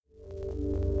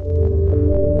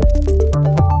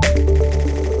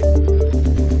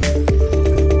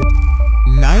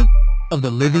of the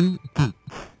living geek.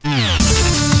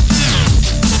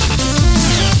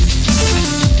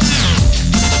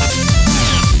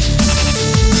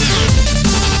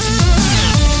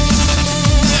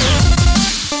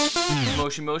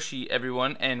 Moshi Moshi,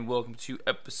 everyone, and welcome to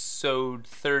episode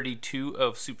 32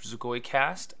 of Super Zukoi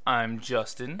Cast. I'm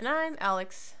Justin. And I'm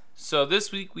Alex. So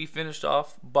this week we finished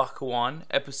off Bakuwan,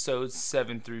 episodes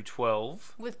 7 through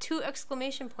 12. With 2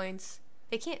 exclamation points.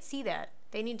 They can't see that.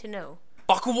 They need to know.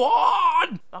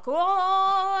 Bakuwan!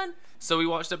 Bakuwan! So we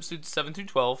watched episodes 7 through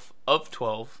 12 of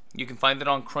 12. You can find it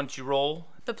on Crunchyroll.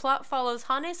 The plot follows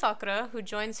Hane Sakura, who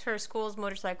joins her school's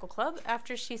motorcycle club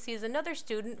after she sees another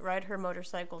student ride her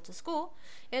motorcycle to school,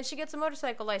 and she gets a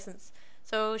motorcycle license.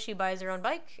 So she buys her own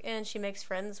bike, and she makes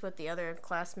friends with the other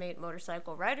classmate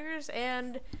motorcycle riders,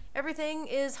 and everything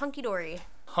is hunky-dory.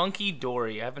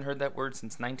 Hunky-dory. I haven't heard that word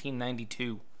since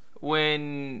 1992.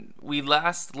 When we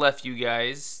last left you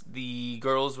guys, the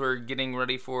girls were getting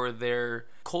ready for their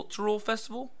cultural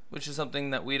festival, which is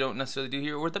something that we don't necessarily do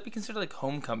here. Or would that be considered like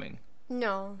homecoming?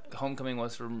 No. Homecoming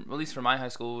was, for at least for my high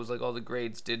school, it was like all the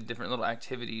grades did different little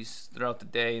activities throughout the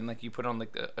day, and like you put on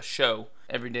like a show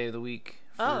every day of the week.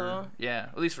 Yeah,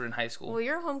 at least for in high school. Well,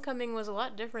 your homecoming was a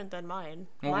lot different than mine.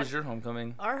 What was your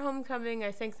homecoming? Our homecoming,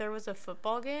 I think there was a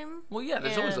football game. Well, yeah,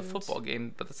 there's always a football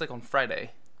game, but that's like on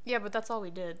Friday. Yeah, but that's all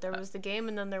we did. There was the game,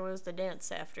 and then there was the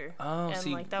dance after. Oh, and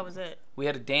see, like that was it. We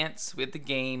had a dance, we had the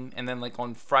game, and then like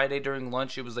on Friday during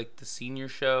lunch, it was like the senior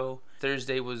show.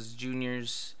 Thursday was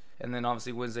juniors. And then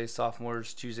obviously Wednesday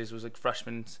sophomores, Tuesdays was like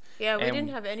freshmen. Yeah, we didn't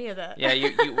have any of that. Yeah,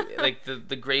 you like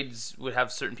the grades would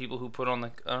have certain people who put on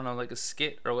like, I don't know, like a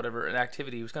skit or whatever, an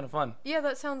activity. It was kind of fun. Yeah,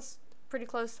 that sounds pretty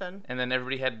close then. And then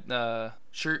everybody had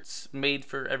shirts made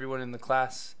for everyone in the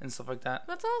class and stuff like that.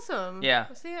 That's awesome.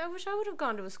 Yeah. See, I wish I would have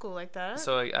gone to a school like that.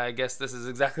 So I guess this is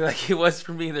exactly like it was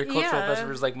for me. Their cultural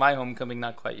festival is like my homecoming,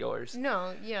 not quite yours.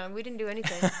 No, yeah, we didn't do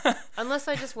anything. Unless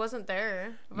I just wasn't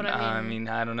there. But I mean,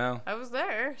 I don't know. I was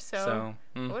there, so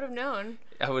I would have known.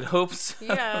 I would hope so.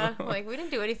 Yeah, like we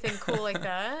didn't do anything cool like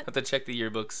that. I have to check the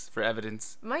yearbooks for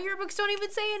evidence. My yearbooks don't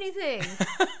even say anything.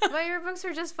 My yearbooks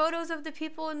are just photos of the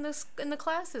people in the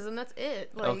classes, and that's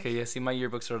it. Like, okay, yeah. See, my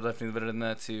yearbooks are definitely better than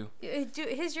that too.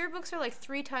 His yearbooks are like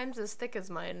 3 times as thick as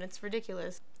mine. It's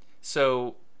ridiculous.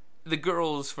 So, the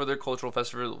girls, for their cultural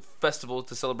festival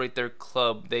to celebrate their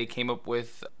club, they came up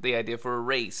with the idea for a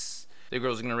race. The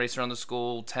girls are going to race around the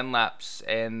school 10 laps,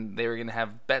 and they were going to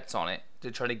have bets on it to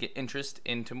try to get interest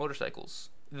into motorcycles.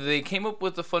 They came up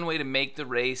with a fun way to make the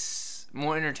race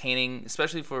more entertaining,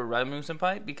 especially for Raimu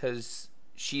Senpai, because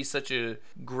she's such a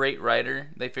great rider.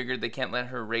 They figured they can't let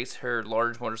her race her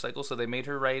large motorcycle, so they made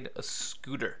her ride a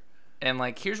scooter. And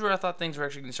like, here's where I thought things were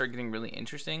actually going to start getting really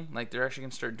interesting. Like, they're actually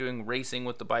going to start doing racing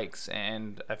with the bikes,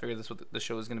 and I figured that's what the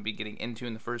show was going to be getting into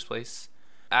in the first place.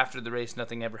 After the race,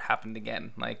 nothing ever happened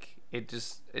again. Like, it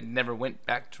never went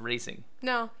back to racing.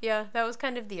 No, yeah, that was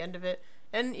kind of the end of it.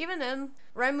 And even then,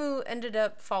 Raimu ended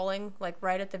up falling, like,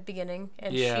 right at the beginning,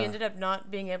 and she ended up not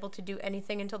being able to do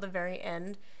anything until the very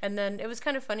end. And then it was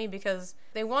kind of funny because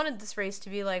they wanted this race to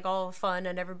be, like, all fun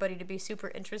and everybody to be super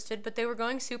interested, but they were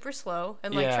going super slow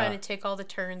and, like, trying to take all the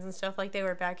turns and stuff like they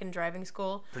were back in driving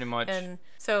school. Pretty much. And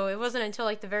so it wasn't until,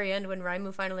 like, the very end when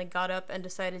Raimu finally got up and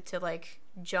decided to, like,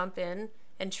 jump in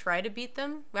and try to beat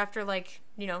them after, like,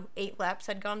 8 laps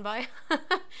had gone by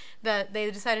that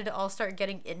they decided to all start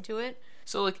getting into it.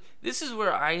 So, like, this is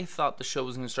where I thought the show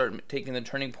was going to start taking the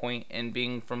turning point and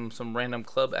being from some random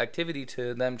club activity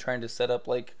to them trying to set up,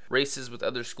 like, races with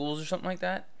other schools or something like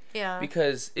that. Yeah.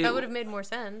 Because that would have made more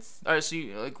sense. Alright, so,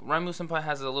 Raimu Senpai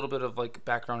has a little bit of, like,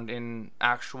 background in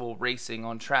actual racing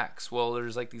on tracks. Well,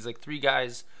 there's, like, these, like, 3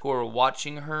 guys who are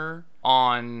watching her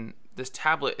on this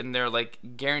tablet, and they're, like,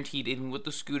 guaranteed, even with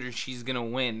the scooter, she's going to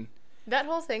win. That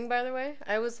whole thing, by the way,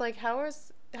 I was like, how are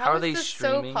they this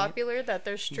streaming so popular that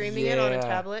they're streaming it on a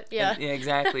tablet? Yeah. Yeah,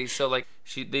 exactly. So, like,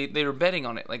 they were betting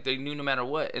on it. Like, they knew no matter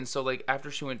what. And so, like,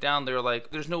 after she went down, they were like,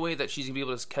 there's no way that she's going to be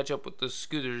able to catch up with the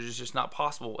scooter. It's just not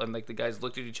possible. And, like, the guys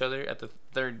looked at each other at the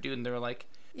third dude, and they were like,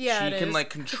 yeah, she can, like,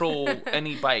 control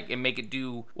any bike and make it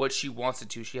do what she wants it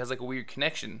to. She has, like, a weird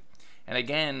connection. And,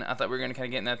 again, I thought we were going to kind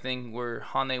of get in that thing where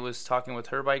Hane was talking with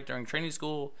her bike during training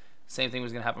school. Same thing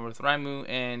was going to happen with Raimu,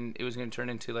 and it was going to turn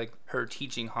into, like, her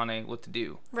teaching Hane what to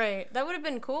do. Right. That would have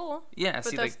been cool. Yeah, but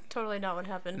see, that's like, totally not what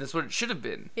happened. That's what it should have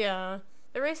been. Yeah.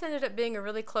 The race ended up being a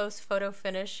really close photo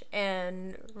finish,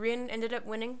 and Rin ended up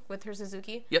winning with her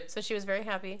Suzuki. Yep. So she was very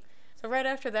happy. So right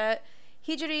after that,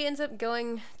 Hijiri ends up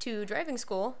going to driving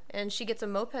school, and she gets a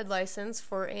moped license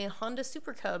for a Honda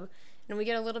Super Cub. And we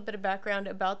get a little bit of background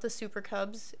about the Super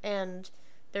Cubs and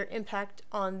their impact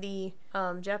on the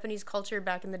Japanese culture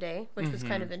back in the day, which was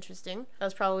kind of interesting. That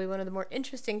was probably one of the more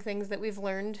interesting things that we've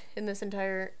learned in this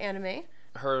entire anime.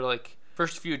 Her, like,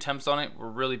 first few attempts on it were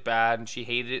really bad, and she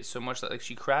hated it so much that, like,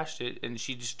 she crashed it, and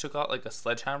she just took out, like, a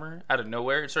sledgehammer out of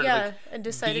nowhere and started, and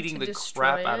decided beating to the destroy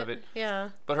crap it. out of it. Yeah.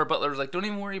 But her butler was like, don't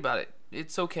even worry about it.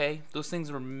 It's okay. Those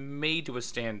things were made to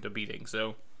withstand a beating,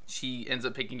 so... She ends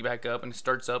up picking it back up, and it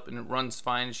starts up, and it runs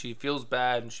fine. She feels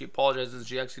bad, and she apologizes, and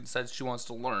she actually decides she wants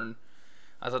to learn.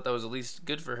 I thought that was at least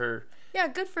good for her. Yeah,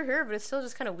 good for her, but it's still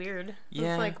just kind of weird.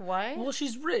 Yeah. It's like, why? Well,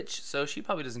 she's rich, so she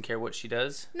probably doesn't care what she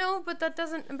does. No, but that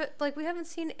doesn't... But, like, we haven't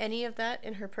seen any of that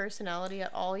in her personality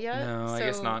at all yet. No, so I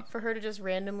guess not. For her to just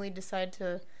randomly decide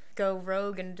to go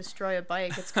rogue and destroy a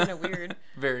bike, it's kind of weird.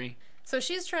 Very. So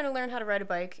she's trying to learn how to ride a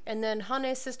bike, and then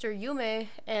Hane's sister Yume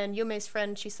and Yume's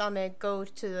friend Chisame go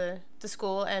to the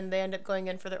school, and they end up going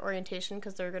in for their orientation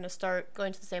because they're going to start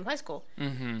going to the same high school.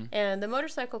 Mm-hmm. And the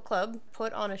motorcycle club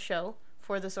put on a show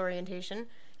for this orientation.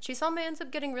 Chisame ends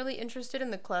up getting really interested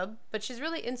in the club, but she's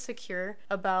really insecure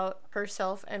about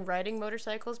herself and riding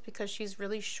motorcycles because she's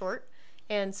really short,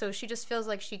 and so she just feels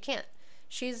like she can't.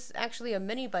 She's actually a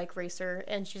mini bike racer,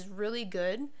 and she's really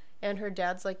good. And her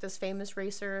dad's like this famous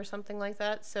racer or something like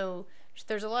that. So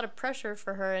there's a lot of pressure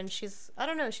for her, and I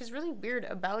don't know, she's really weird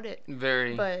about it.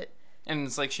 Very. But... And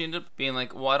it's like she ended up being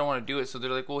like, well, I don't want to do it. So they're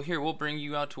like, well, here, we'll bring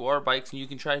you out to our bikes, and you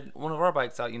can try one of our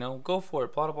bikes out, go for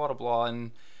it, blah, blah, blah, blah.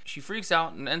 And she freaks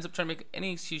out and ends up trying to make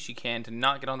any excuse she can to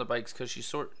not get on the bikes because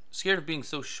she's scared of being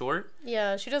so short.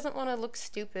 Yeah, she doesn't want to look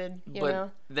stupid, you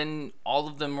know? Then all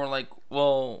of them were like,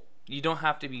 well... You don't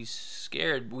have to be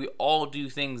scared. We all do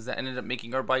things that ended up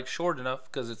making our bike short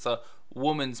enough because it's a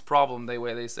woman's problem, the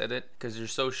way they said it, because you're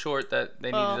so short that they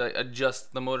need to like,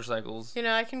 adjust the motorcycles.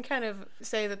 I can kind of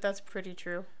say that that's pretty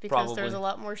true because Probably. There's a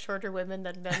lot more shorter women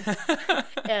than men,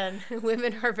 and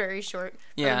women are very short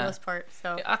for the most part.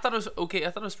 So I thought it was okay.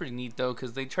 I thought it was pretty neat though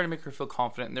because they try to make her feel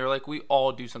confident. And they're like, we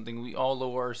all do something. We all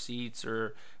lower our seats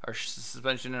or our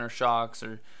suspension and our shocks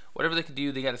or whatever they could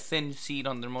do. They got a thin seat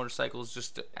on their motorcycles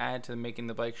just to add to making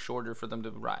the bike shorter for them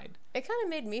to ride. It kind of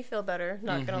made me feel better,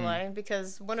 not gonna lie,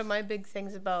 because one of my big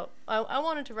things about I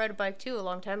wanted to ride a bike too a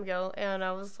long time ago, and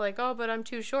I was like, oh, but I'm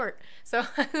too short. So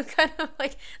I'm kind of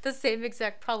like the same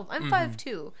exact problem. I'm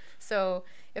 5'2", so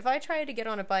if I try to get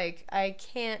on a bike, I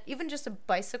can't, even just a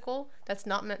bicycle that's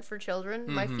not meant for children,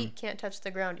 my feet can't touch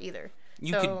the ground either.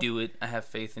 You could do it. I have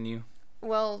faith in you.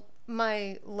 Well,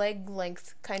 my leg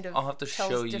length kind of I'll have to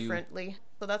tells show you. differently.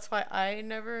 So that's why I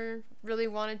never really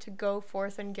wanted to go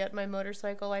forth and get my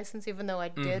motorcycle license, even though I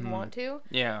did want to.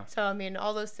 Yeah. So, I mean,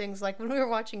 all those things, like, when we were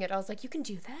watching it, I was like, you can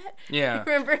do that? Yeah.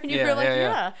 Remember? And you were like,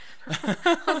 yeah.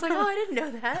 I was like, oh, I didn't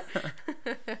know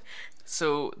that.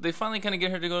 So they finally kind of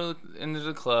get her to go into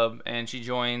the club, and she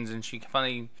joins, and she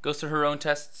finally goes through her own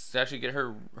tests to actually get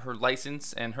her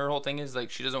license. And her whole thing is, like,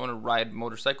 she doesn't want to ride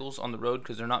motorcycles on the road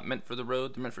because they're not meant for the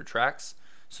road. They're meant for tracks.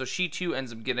 So she, too,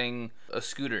 ends up getting a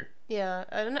scooter. Yeah,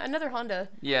 another Honda.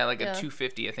 Yeah, like a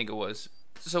 250, I think it was.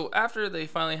 So after they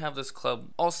finally have this club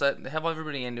all set, they have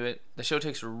everybody into it, the show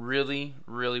takes a really,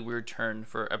 really weird turn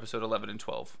for episode 11 and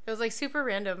 12. It was like super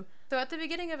random. So at the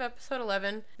beginning of episode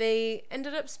 11, they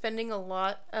ended up spending a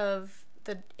lot of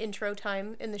the intro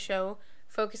time in the show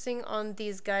focusing on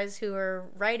these guys who are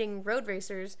riding road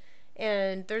racers.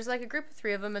 And there's like a group of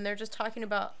 3 of them, and they're just talking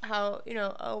about how,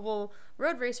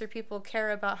 road racer people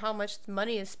care about how much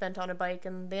money is spent on a bike,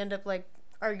 and they end up like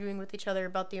arguing with each other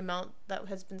about the amount that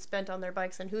has been spent on their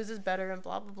bikes and whose is better and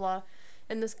blah blah blah.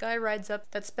 And this guy rides up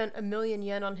that spent 1,000,000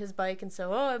 yen on his bike, and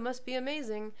so, oh, it must be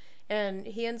amazing. And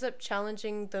he ends up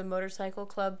challenging the motorcycle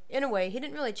club. In a way, he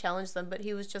didn't really challenge them, but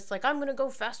he was just like, I'm going to go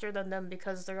faster than them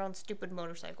because they're on stupid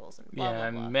motorcycles and blah,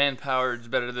 blah, blah. And manpower is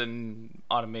better than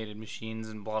automated machines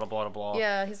and blah, blah, blah, blah.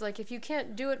 Yeah, he's like, if you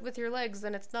can't do it with your legs,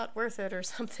 then it's not worth it or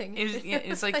something.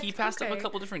 It's like he passed up a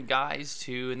couple different guys,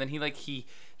 too, and then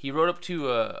he rode up to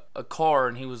a car,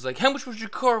 and he was like, how much was your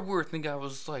car worth? And the guy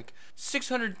was like,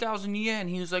 600,000 yen.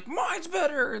 He was like, mine's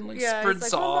better, and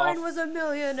sprints off. Well, mine was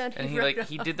 1,000,000, and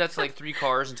he did that to like 3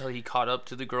 cars until he caught up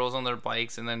to the girls on their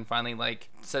bikes, and then finally like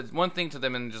said one thing to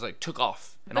them and just like took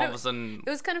off. And all of a sudden, it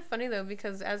was kind of funny though,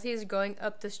 because as he's going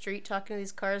up the street talking to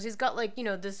these cars, he's got like,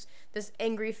 this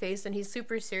angry face, and he's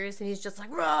super serious, and he's just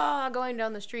like rah going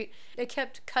down the street. It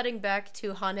kept cutting back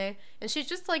to Hane, and she's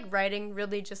just like riding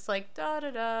really just like da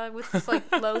da da with this like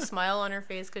low smile on her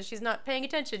face because she's not paying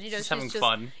attention. She's having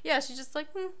fun. Yeah, she's just like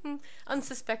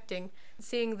unsuspecting,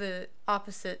 seeing the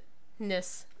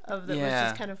oppositeness of the, which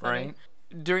is kind of funny.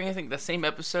 Right? During I think the same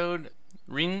episode,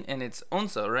 Rin and it's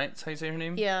Onsa, right? That's how you say her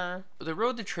name? Yeah. They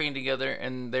rode the train together,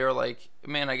 and they were like,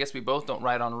 man, I guess we both don't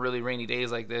ride on really rainy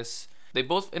days like this. They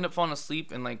both end up falling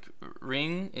asleep, and like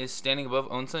Ring is standing above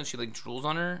Onsa, and she like drools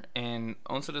on her, and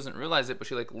Onsa doesn't realize it, but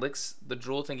she like licks the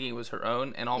drool thinking it was her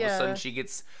own, and all of a sudden she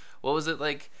gets, what was it,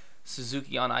 like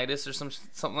Suzuki-onitis or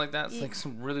something like that? It's like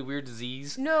some really weird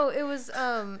disease. No, it was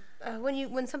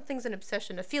when something's an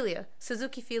obsession, aphilia,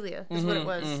 Suzuki-philia is what it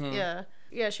was.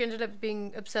 Yeah, she ended up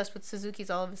being obsessed with Suzuki's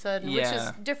all of a sudden, which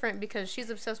is different because she's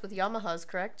obsessed with Yamahas,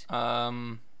 correct?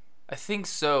 I think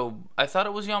so. I thought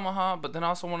it was Yamaha, but then I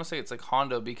also want to say it's like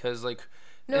Honda because like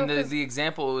the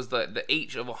example was the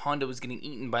H of a Honda was getting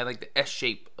eaten by like the S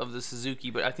shape of the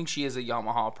Suzuki, but I think she is a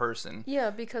Yamaha person. Yeah,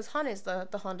 because Hana is the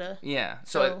Honda. Yeah,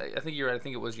 so I think you're right. I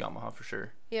think it was Yamaha for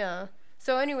sure. Yeah.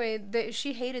 So anyway,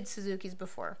 she hated Suzuki's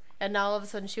before, and now all of a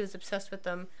sudden she was obsessed with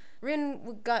them.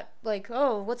 Rin got like,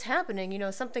 oh, what's happening? You know,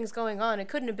 something's going on. It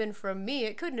couldn't have been from me.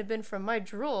 It couldn't have been from my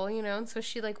drool, you know. And so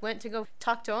she like went to go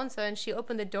talk to Onsa, and she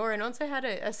opened the door, and Onsa had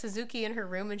a Suzuki in her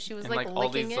room, and she was like licking all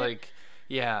these, it.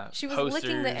 She was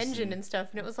licking the engine and stuff,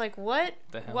 and it was like, what?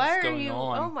 Why are you?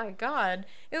 On? Oh my god!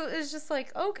 It was just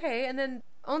like, okay. And then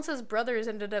Onsa's brothers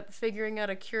ended up figuring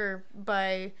out a cure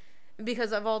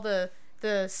because of all the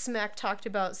smack talked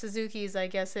about Suzuki's. I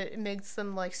guess it makes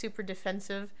them like super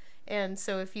defensive. And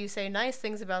so if you say nice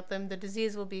things about them, the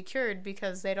disease will be cured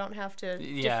because they don't have to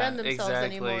defend themselves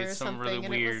anymore or something. Really and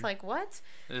weird. It was like, what?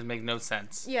 It doesn't make no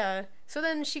sense. Yeah. So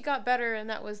then she got better, and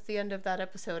that was the end of that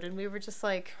episode. And we were just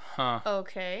like,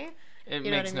 okay. It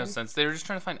makes no sense. They were just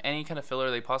trying to find any kind of filler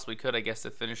they possibly could, I guess,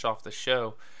 to finish off the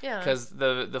show. Yeah. Because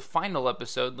the final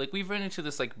episode, like, we've run into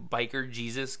this, like, biker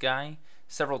Jesus guy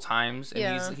several times.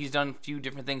 And he's done a few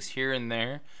different things here and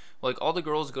there. Like, all the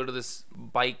girls go to this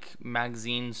bike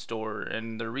magazine store,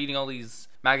 and they're reading all these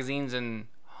magazines, and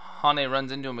Hane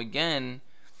runs into him again.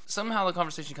 Somehow the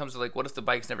conversation comes to, like, what if the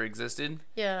bikes never existed?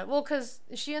 Yeah, well, because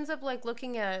she ends up, like,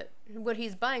 looking at what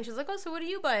he's buying. She's like, oh, so what are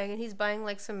you buying? And he's buying,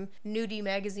 like, some nudie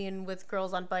magazine with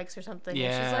girls on bikes or something.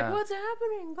 Yeah. And she's like, what's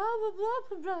happening? Blah, blah,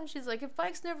 blah, blah, blah. She's like, if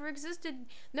bikes never existed,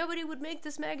 nobody would make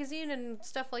this magazine and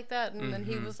stuff like that. And then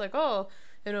he was like, oh,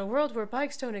 in a world where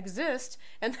bikes don't exist.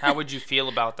 And how would you feel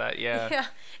about that? Yeah. Yeah.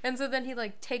 And so then he,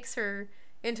 like, takes her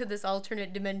into this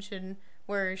alternate dimension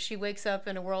where she wakes up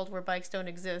in a world where bikes don't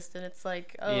exist, and it's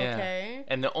like, okay. Yeah.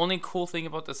 And the only cool thing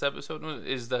about this episode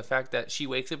is the fact that she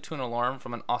wakes up to an alarm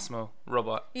from an Osmo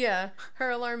robot. Yeah, her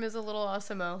alarm is a little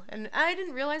Osmo, and I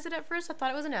didn't realize it at first. I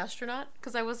thought it was an astronaut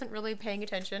because I wasn't really paying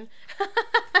attention.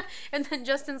 And then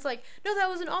Justin's like, no, that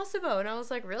was an Osmo, and I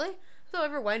was like, really? So I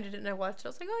rewinded it and I watched it. I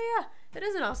was like, oh yeah, it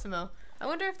is an Osmo. I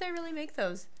wonder if they really make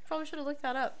those. Probably should have looked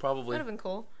that up. Probably. That'd have been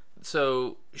cool.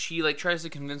 So she like tries to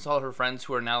convince all her friends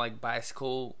who are now like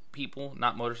bicycle people,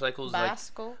 not motorcycles.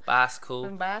 Bicycle.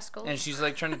 And she's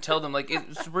like trying to tell them like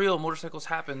it's real. Motorcycles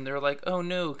happen. They're like, oh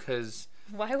no, because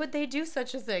why would they do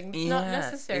such a thing? It's not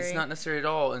necessary. It's not necessary at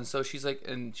all. And so she's like,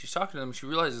 and she's talking to them. She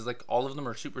realizes like all of them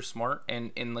are super smart. And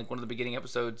in like one of the beginning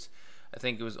episodes, I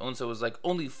think it was Onsa was like,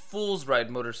 only fools ride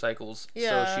motorcycles.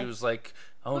 Yeah. So she was like,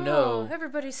 oh no.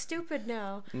 Everybody's stupid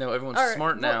now. No, everyone's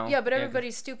smart now. Yeah, but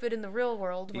everybody's stupid in the real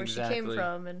world where she came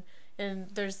from. And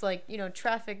there's like, you know,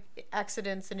 traffic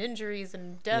accidents and injuries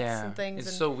and deaths and things.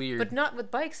 It's so weird. But not with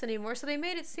bikes anymore. So they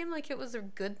made it seem like it was a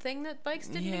good thing that bikes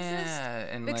didn't exist.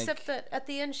 And except that at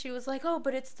the end she was like, oh,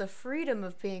 but it's the freedom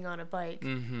of being on a bike.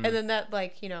 Mm-hmm. And then that,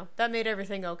 like, you know, that made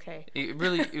everything okay. It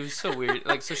was so weird.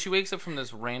 Like, so she wakes up from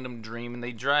this random dream and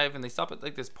they drive and they stop at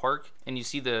like this park and you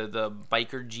see the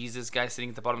biker Jesus guy sitting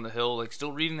at the bottom of the hill, like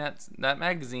still reading that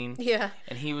magazine. Yeah.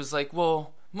 And he was like,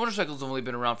 well, motorcycles have only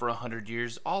been around for 100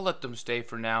 years. I'll let them stay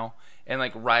for now. And,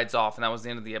 like, rides off. And that was the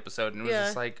end of the episode. And it was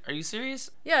just like, are you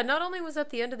serious? Yeah, not only was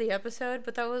that the end of the episode,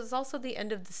 but that was also the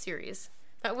end of the series.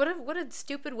 What a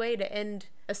stupid way to end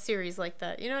a series like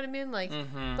that. You know what I mean? Like,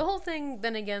 the whole thing,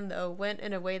 then again, though, went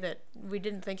in a way that we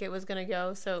didn't think it was going to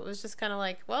go. So it was just kind of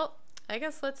like, well, I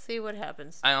guess let's see what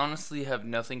happens. I honestly have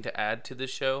nothing to add to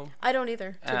this show. I don't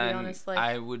either, to be honest. Like,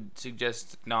 I would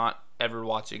suggest not ever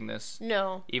watching this.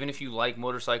 No. Even if you like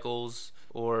motorcycles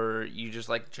or you just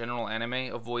like general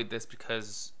anime, avoid this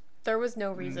because there was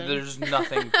no reason. There's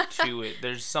nothing to it.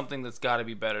 There's something that's got to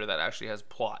be better that actually has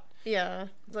plot. Yeah.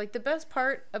 Like, the best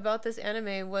part about this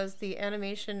anime was the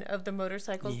animation of the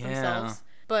motorcycles themselves.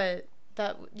 But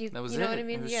that was you know what I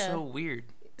mean? It was so weird.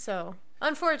 So,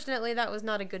 unfortunately, that was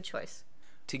not a good choice.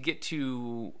 To get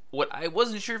to what I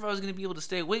wasn't sure if I was going to be able to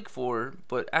stay awake for,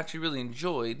 but actually really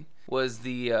enjoyed, was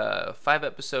the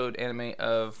 5-episode anime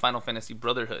of Final Fantasy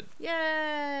Brotherhood.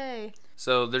 Yay!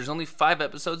 So there's only 5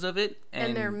 episodes of it.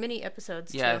 And they're mini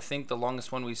episodes, Yeah, too. I think the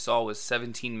longest one we saw was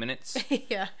 17 minutes.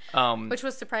 Yeah, which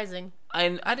was surprising.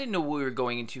 And I didn't know what we were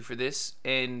going into for this,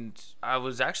 and I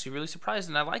was actually really surprised,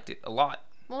 and I liked it a lot.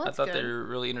 Well, that's I thought good. they were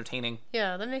really entertaining.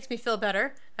 Yeah, that makes me feel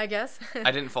better, I guess.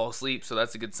 I didn't fall asleep, so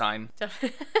that's a good sign.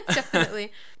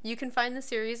 Definitely. You can find the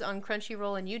series on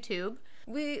Crunchyroll and YouTube.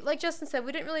 We, like Justin said,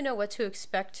 we didn't really know what to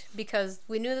expect because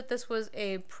we knew that this was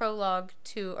a prologue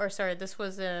to, or sorry, this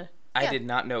was a... I did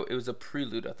not know. It was a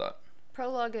prelude, I thought.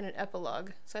 Prologue and an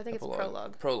epilogue. So I think it's a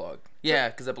prologue. Prologue. Yeah,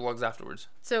 because epilogue's afterwards.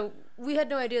 So we had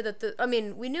no idea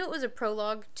that we knew it was a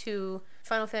prologue to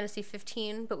Final Fantasy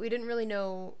 15, but we didn't really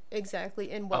know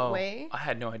exactly in what way. I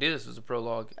had no idea this was a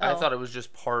prologue. I thought it was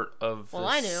just part of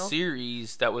the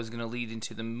series that was going to lead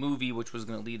into the movie, which was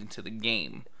going to lead into the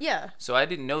game. Yeah. So I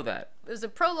didn't know that. It was a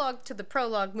prologue to the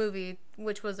prologue movie,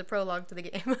 which was a prologue to the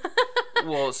game.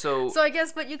 Well, so I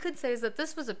guess what you could say is that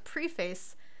this was a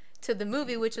preface to the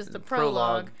movie, which is the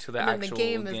prologue to the and actual then the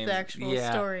game is the actual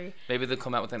story. Maybe they'll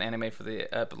come out with an anime for the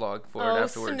epilogue for it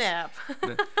afterwards. Snap.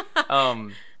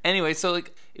 Anyway, so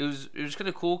like it was kind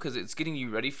of cool because it's getting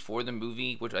you ready for the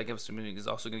movie, which I guess the movie is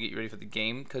also going to get you ready for the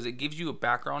game because it gives you a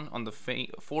background on the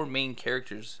four main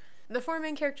characters. The four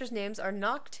main characters' names are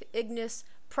Noct, Ignis,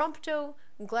 Prompto,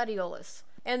 Gladiolus,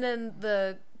 and then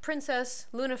the princess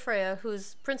Lunafreya,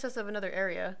 who's princess of another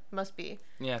area, must be.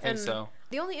 Yeah, I think so.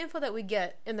 The only info that we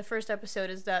get in the first episode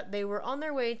is that they were on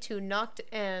their way to Noct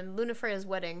and Lunafreya's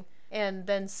wedding, and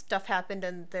then stuff happened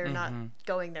and they're not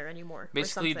going there anymore.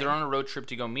 Basically, they're on a road trip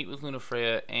to go meet with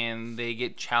Lunafreya, and they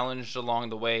get challenged along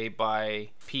the way by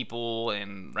people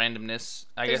and randomness.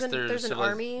 There's an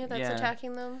army that's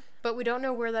attacking them, but we don't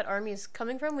know where that army is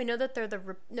coming from. We know that they're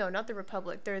not the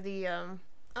Republic. They're the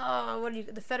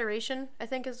the Federation, I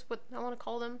think is what I want to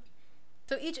call them.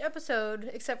 So each episode,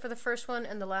 except for the first one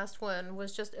and the last one,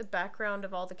 was just a background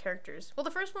of all the characters. Well,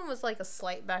 the first one was like a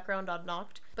slight background on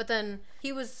Noct, but then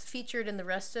he was featured in the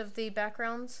rest of the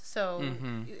backgrounds, so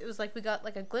it was like we got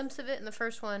like a glimpse of it in the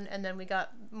first one, and then we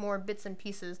got more bits and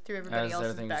pieces through everybody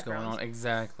else's backgrounds. Going on.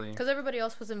 Exactly. Because everybody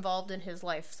else was involved in his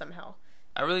life somehow.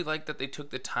 I really like that they took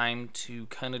the time to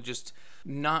kind of just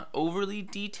not overly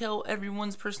detail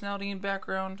everyone's personality and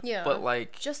background. Yeah. But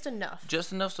like just enough.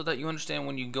 Just enough so that you understand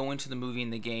when you go into the movie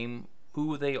and the game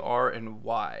who they are and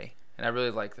why. And I really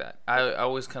like that. I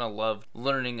always kind of love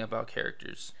learning about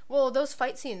characters. Well, those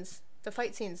fight scenes,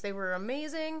 they were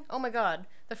amazing. Oh my god.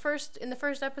 In the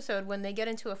first episode when they get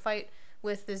into a fight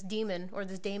with this demon, or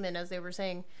this daemon as they were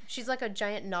saying, she's like a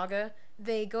giant naga.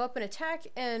 They go up and attack,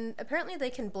 and apparently they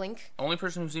can blink. Only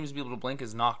person who seems to be able to blink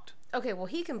is Noct. Okay, well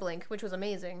he can blink, which was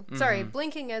amazing. Sorry,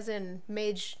 blinking as in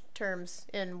mage terms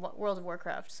in World of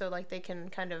Warcraft. So like they can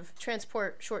kind of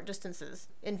transport short distances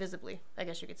invisibly, I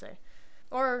guess you could say.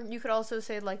 Or you could also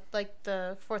say like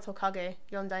the fourth Hokage,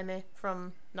 Yondaime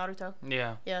from Naruto.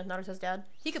 Yeah. Yeah, Naruto's dad.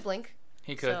 He could blink.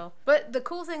 He could. But the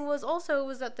cool thing was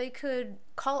that they could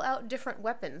call out different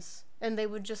weapons, and they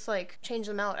would just like change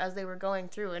them out as they were going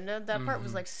through, and that part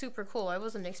was like super cool. I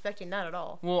wasn't expecting that at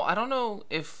all. Well, I don't know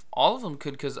if all of them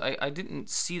could, because I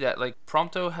didn't see that. Like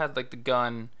Prompto had like the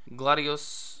gun,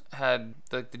 Gladius had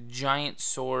like the giant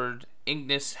sword,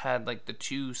 Ignis had like the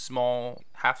two small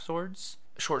half swords.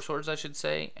 Short swords, I should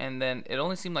say, and then it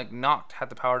only seemed like Noct had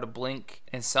the power to blink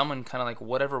and summon kind of like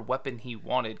whatever weapon he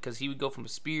wanted, because he would go from a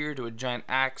spear to a giant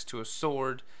axe to a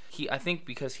sword. I think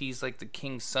because he's like the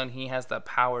king's son, he has that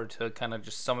power to kind of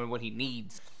just summon what he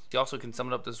needs. He also can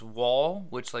summon up this wall,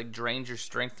 which like drains your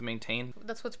strength to maintain.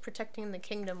 That's what's protecting the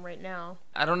kingdom right now.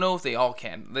 I don't know if they all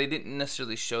can. They didn't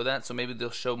necessarily show that, so maybe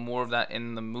they'll show more of that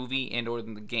in the movie and or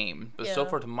in the game. But so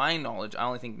far, to my knowledge, I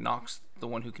only think Noct's the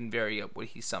one who can vary up what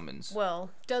he summons. Well,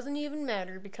 doesn't even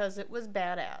matter because it was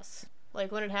badass.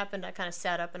 Like when it happened, I kind of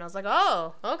sat up and I was like,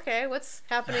 "Oh, okay, what's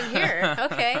happening here?"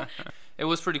 Okay. It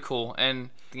was pretty cool, and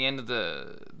at the end of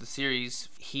the series,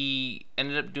 he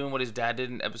ended up doing what his dad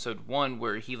did in episode 1,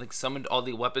 where he like summoned all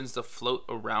the weapons to float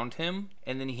around him,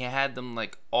 and then he had them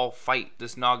like all fight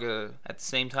this Naga at the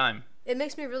same time. It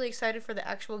makes me really excited for the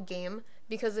actual game,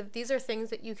 because if these are things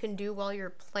that you can do while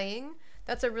you're playing,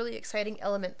 that's a really exciting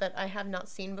element that I have not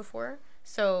seen before.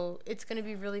 So it's going to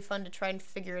be really fun to try and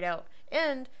figure it out.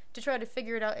 And to try to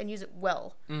figure it out and use it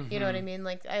well. You know what I mean?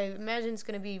 Like, I imagine it's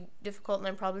going to be difficult and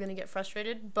I'm probably going to get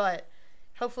frustrated, but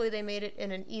hopefully they made it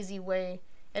in an easy way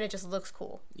and it just looks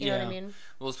cool. You know what I mean?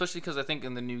 Well, especially because I think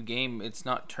in the new game, it's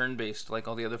not turn-based like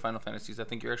all the other Final Fantasies. I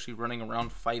think you're actually running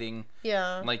around fighting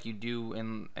like you do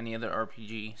in any other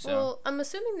RPG. So. Well, I'm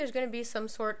assuming there's going to be some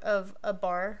sort of a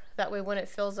bar. That way when it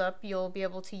fills up, you'll be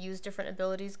able to use different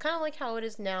abilities, kind of like how it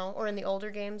is now or in the older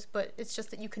games, but it's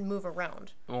just that you can move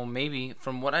around. Well, maybe.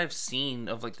 From what I've seen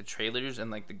of like the trailers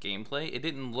and like the gameplay, it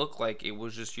didn't look like it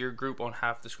was just your group on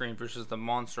half the screen versus the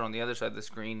monster on the other side of the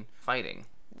screen fighting.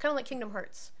 Kind of like Kingdom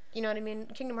Hearts. You know what I mean?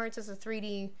 Kingdom Hearts is a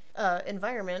 3D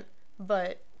environment,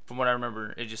 but From what I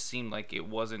remember, it just seemed like it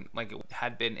wasn't like it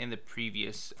had been in the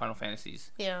previous Final Fantasies.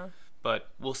 Yeah. But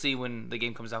we'll see when the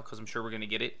game comes out, because I'm sure we're going to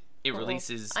get it. It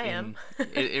releases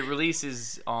it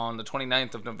releases on the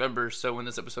 29th of November, so when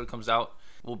this episode comes out,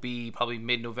 will be probably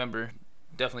mid-November.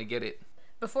 Definitely get it.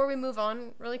 Before we move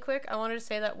on really quick, I wanted to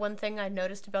say that one thing I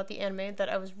noticed about the anime that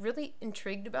I was really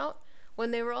intrigued about,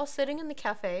 when they were all sitting in the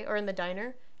cafe or in the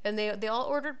diner, and they all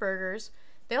ordered burgers.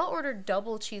 They all ordered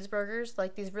double cheeseburgers,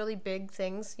 like these really big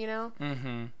things, you know?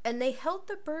 Mm-hmm. And they held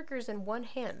the burgers in one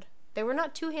hand. They were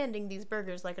not two-handing these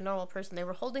burgers like a normal person. They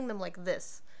were holding them like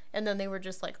this, and then they were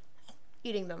just like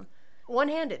eating them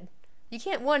one-handed. You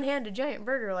can't one-hand a giant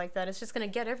burger like that. It's just going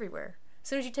to get everywhere. As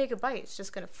soon as you take a bite, it's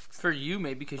just going to... For you,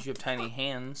 maybe, because you have tiny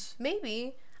hands.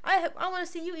 Maybe. I want to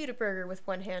see you eat a burger with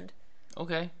one hand.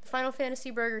 Okay. The Final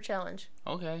Fantasy Burger Challenge.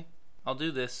 Okay. I'll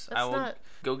do this. That's I will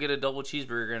go get a double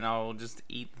cheeseburger and I'll just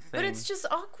eat the thing. But it's just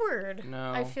awkward.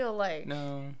 No. I feel like.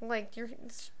 No. Like,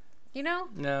 you know?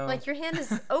 No. Like, your hand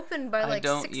is open by like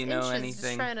 6 inches. Anything.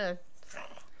 Just trying to...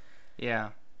 Yeah.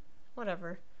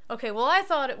 Whatever. Okay, well, I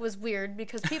thought it was weird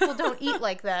because people don't eat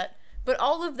like that. But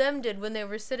all of them did when they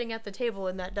were sitting at the table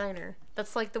in that diner.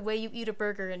 That's like the way you eat a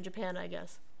burger in Japan, I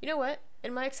guess. You know what?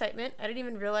 In my excitement, I didn't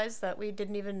even realize that we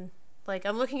didn't even... Like,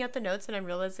 I'm looking at the notes and I'm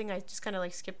realizing I just kind of,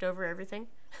 like, skipped over everything.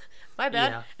 My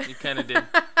bad. Yeah, you kind of did.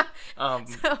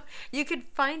 So, you could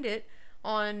find it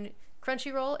on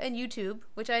Crunchyroll and YouTube,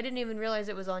 which I didn't even realize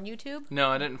it was on YouTube.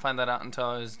 No, I didn't find that out until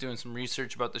I was doing some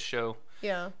research about the show.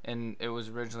 Yeah. And it was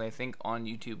originally, I think, on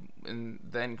YouTube and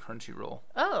then Crunchyroll.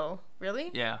 Oh,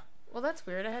 really? Yeah. Well, that's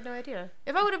weird. I had no idea.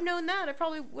 If I would have known that, I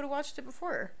probably would have watched it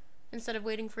before, instead of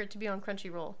waiting for it to be on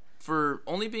Crunchyroll. For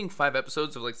only being 5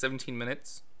 episodes of, like, 17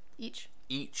 minutes...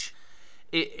 Each.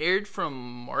 It aired from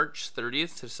March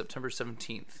 30th to September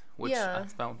 17th, which I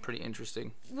found pretty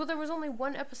interesting. Well, there was only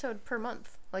 1 episode per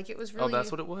month. Like, it was really... Oh,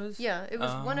 that's what it was? Yeah, it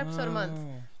was 1 episode a month.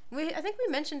 I think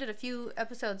we mentioned it a few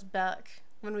episodes back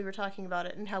when we were talking about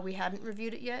it and how we hadn't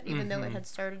reviewed it yet, even though it had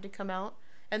started to come out.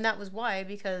 And that was why,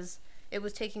 because it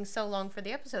was taking so long for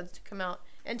the episodes to come out.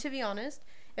 And to be honest...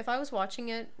 If I was watching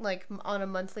it, like, on a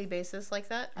monthly basis like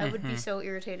that, I would be so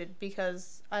irritated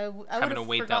because I would have having to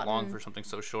wait that long for something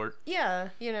so short. Yeah,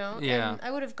 you know. Yeah. And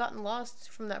I would have gotten lost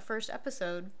from that first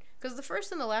episode. Because the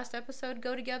first and the last episode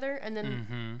go together, and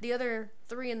then the other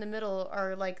 3 in the middle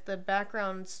are, like, the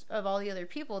backgrounds of all the other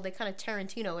people. They kind of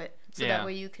Tarantino it, so that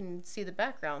way you can see the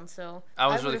background. So I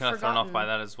was really kind of thrown off by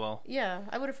that as well. Yeah,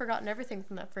 I would have forgotten everything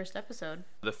from that first episode.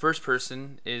 The first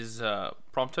person is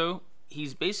Prompto.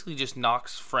 He's basically just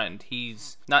Noct's friend.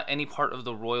 He's not any part of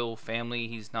the royal family.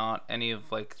 He's not any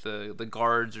of, like, the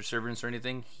guards or servants or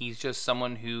anything. He's just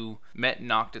someone who met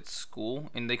Noct at school,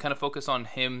 and they kind of focus on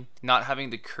him not having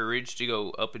the courage to go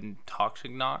up and talk to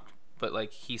Noct, but,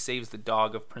 like, he saves the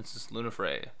dog of Princess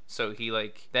Lunafreya. So he,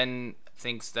 like, then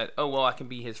thinks that, oh, well, I can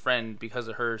be his friend because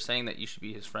of her saying that you should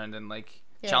be his friend, and, like,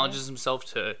 challenges himself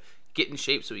to get in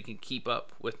shape so he can keep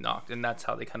up with Noct, and that's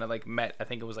how they kind of, like, met. I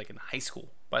think it was, like, in high school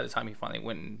by the time he finally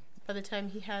went and... By the time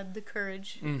he had the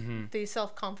courage, the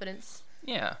self-confidence.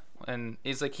 Yeah, and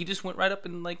it's like he just went right up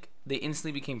and, like, they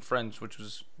instantly became friends, which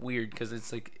was weird because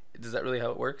it's like, is that really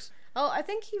how it works? Oh, I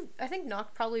think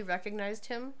Noct probably recognized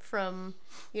him from,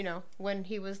 you know, when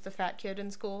he was the fat kid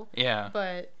in school. Yeah.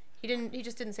 But he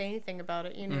just didn't say anything about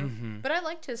it, you know. But I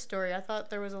liked his story. I thought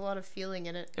there was a lot of feeling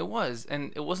in it. It was,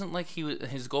 and it wasn't like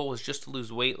his goal was just to lose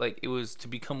weight. Like, it was to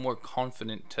become more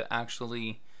confident, to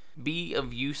actually be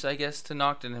of use, I guess, to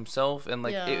Noct and himself. And,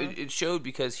 like, it showed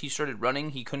because he started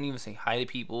running. He couldn't even say hi to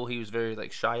people. He was very,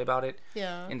 like, shy about it.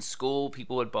 Yeah. In school,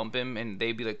 people would bump him, and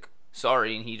they'd be like,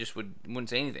 sorry, and he just wouldn't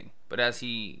say anything. But as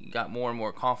he got more and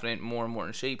more confident, more and more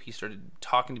in shape, he started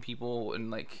talking to people and,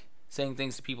 like, saying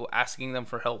things to people, asking them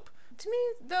for help. To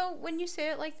me, though, when you say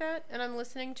it like that, and I'm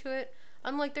listening to it,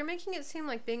 I'm like, they're making it seem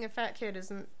like being a fat kid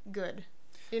isn't good.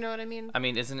 You know what I mean? I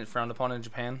mean, isn't it frowned upon in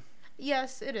Japan?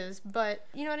 Yes, it is, but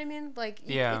you know what I mean? Like,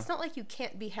 it's not like you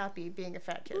can't be happy being a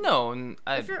fat kid. No, and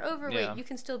if you're overweight, you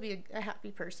can still be a happy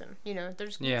person. You know,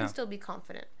 you can still be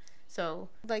confident. So,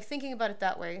 like, thinking about it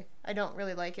that way, I don't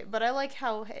really like it, but I like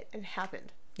how it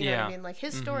happened. You know what I mean? Like,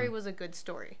 his story was a good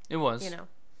story. It was. You know?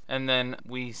 And then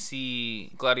we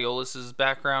see Gladiolus'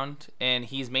 background, and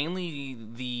he's mainly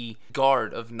the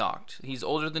guard of Noct. He's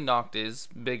older than Noct is,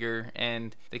 bigger,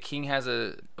 and the king has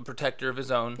a protector of his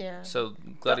own. Yeah. So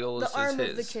Gladiolus is his. The arm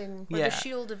of the king, or the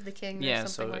shield of the king, or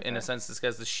something like that. A sense, this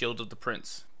guy's the shield of the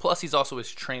prince. Plus, he's also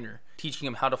his trainer, teaching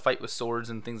him how to fight with swords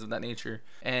and things of that nature.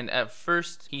 And at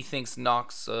first, he thinks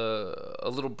Noct's a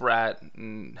little brat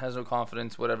and has no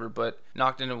confidence, whatever, but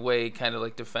Noct, in a way, kind of,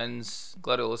 like, defends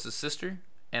Gladiolus' sister.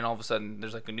 and all of a sudden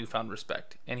there's like a newfound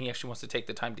respect, and he actually wants to take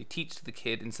the time to teach the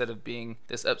kid instead of being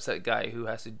this upset guy who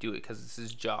has to do it because it's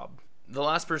his job. The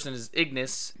last person is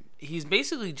Ignis. He's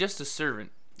basically just a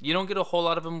servant. You don't get a whole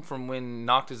lot of him from when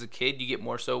Noct is a kid. You get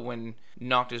more so when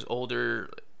Noct is older,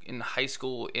 in high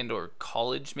school and or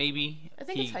college maybe. I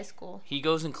think it's high school. He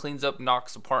goes and cleans up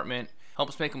Noct's apartment,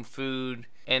 helps make him food,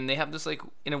 and they have this like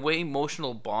in a way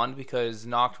emotional bond because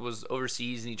Noct was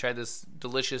overseas and he tried this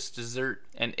delicious dessert,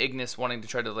 and Ignis wanting to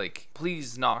try to like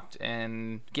please Noct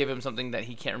and give him something that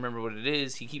he can't remember what it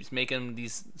is. He keeps making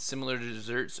these similar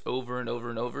desserts over and over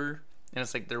and over, and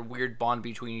it's like their weird bond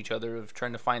between each other of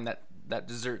trying to find that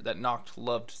dessert that Noct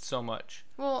loved so much.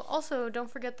 Well, also,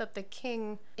 don't forget that the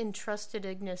king entrusted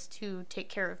Ignis to take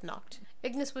care of Noct.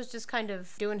 Ignis was just kind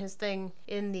of doing his thing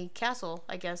in the castle,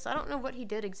 I guess. I don't know what he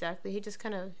did exactly. He just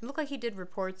kind of looked like he did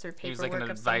reports or paperwork like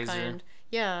of advisor. some kind.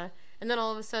 Yeah. And then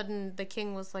all of a sudden, the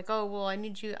king was like, oh, well,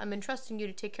 I'm entrusting you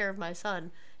to take care of my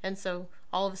son. And so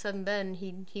all of a sudden then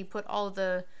he put all of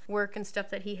the work and stuff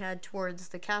that he had towards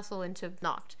the castle into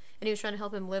Noct. And he was trying to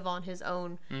help him live on his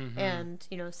own and,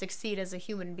 succeed as a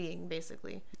human being,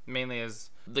 basically. Mainly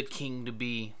as the king to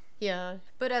be. Yeah,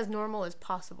 but as normal as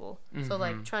possible. So,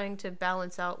 like, trying to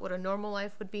balance out what a normal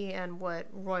life would be and what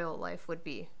royal life would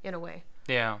be, in a way.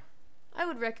 Yeah. I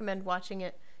would recommend watching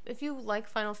it. If you like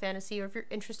Final Fantasy, or if you're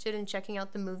interested in checking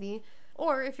out the movie,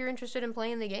 or if you're interested in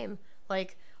playing the game.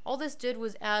 Like, all this did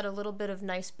was add a little bit of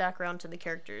nice background to the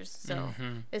characters. So,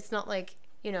 it's not like,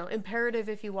 imperative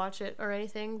if you watch it or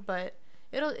anything, but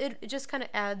it just kind of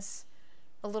adds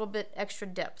a little bit extra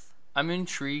depth. I'm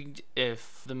intrigued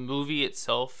if the movie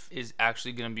itself is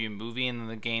actually going to be a movie and then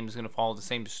the game is going to follow the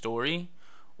same story,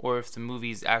 or if the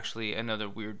movie is actually another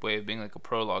weird way of being like a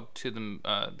prologue to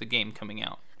the game coming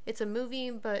out. It's a movie,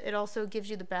 but it also gives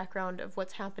you the background of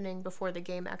what's happening before the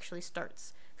game actually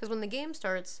starts. Because when the game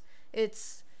starts,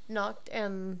 it's Noct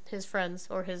and his friends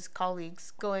or his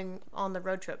colleagues going on the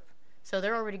road trip. So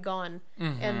they're already gone.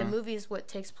 And the movie is what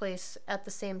takes place at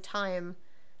the same time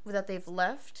that they've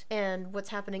left and what's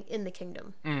happening in the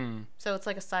kingdom. So it's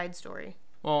like a side story.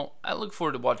 Well, I look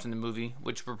forward to watching the movie,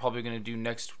 which we're probably going to do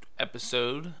next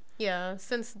episode. Yeah,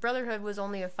 since Brotherhood was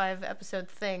only a 5-episode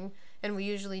thing, and we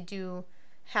usually do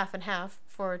half and half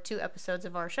for 2 episodes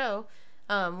of our show,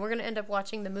 we're going to end up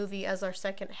watching the movie as our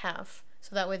second half.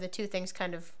 So that way the 2 things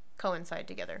kind of coincide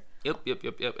together. Yep.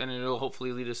 And it'll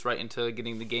hopefully lead us right into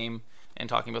getting the game and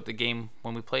talking about the game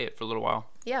when we play it for a little while.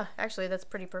 Yeah, actually, that's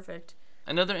pretty perfect.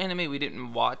 Another anime we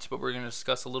didn't watch, but we're going to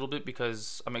discuss a little bit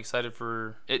because I'm excited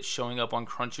for it showing up on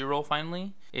Crunchyroll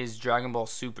finally, is Dragon Ball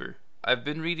Super. I've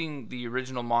been reading the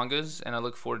original mangas, and I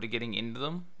look forward to getting into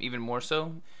them, even more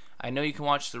so. I know you can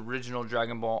watch the original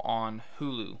Dragon Ball on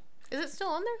Hulu. Is it still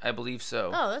on there? I believe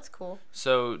so. Oh, that's cool.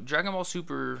 So Dragon Ball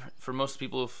Super, for most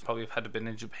people, probably have had to been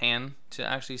in Japan to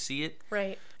actually see it.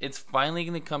 Right. It's finally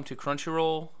going to come to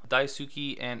Crunchyroll,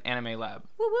 Daisuki, and Anime Lab.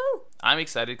 Woo woo! I'm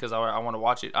excited because I want to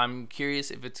watch it. I'm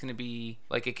curious if it's going to be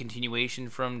like a continuation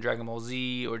from Dragon Ball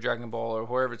Z or Dragon Ball or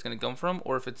wherever it's going to come from,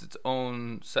 or if it's its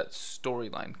own set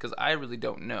storyline, because I really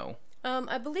don't know.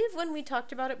 I believe when we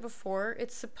talked about it before,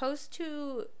 it's supposed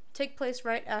to take place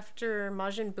right after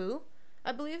Majin Buu,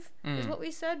 I believe, is what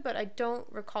we said, but I don't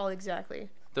recall exactly.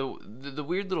 The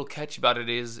weird little catch about it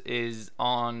is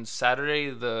on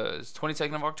Saturday, the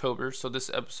 22nd of October, so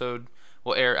this episode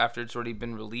will air after it's already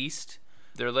been released.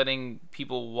 They're letting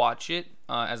people watch it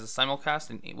as a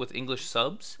simulcast with English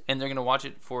subs, and they're going to watch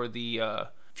it for the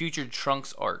future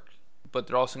Trunks arc. But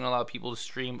they're also going to allow people to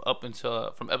stream up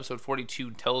until from episode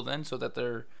 42 till then, so that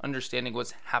they're understanding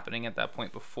what's happening at that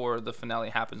point before the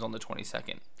finale happens on the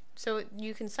 22nd. So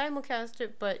you can simulcast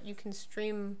it, but you can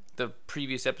stream the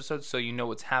previous episodes, so you know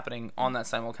what's happening on that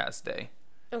simulcast day.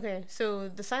 Okay, so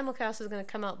the simulcast is going to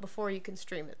come out before you can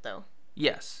stream it, though.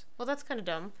 Yes. Well, that's kind of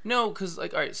dumb. No, because, all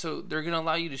right, so they're going to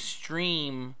allow you to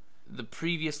stream the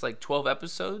previous, 12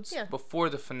 episodes before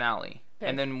the finale. Okay.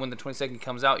 And then when the 22nd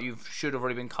comes out, you should have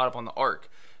already been caught up on the arc.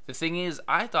 The thing is,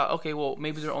 I thought, okay, well,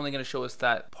 maybe they're only going to show us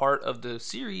that part of the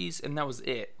series, and that was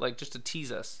it. Just to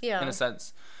tease us, in a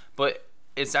sense. But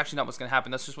it's actually not what's going to happen.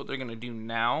 That's just what they're going to do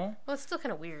now. Well, it's still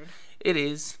kind of weird. It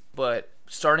is, but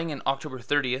starting in October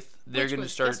 30th, they're going to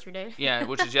start... yesterday. Yeah,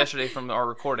 which is yesterday from our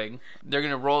recording. They're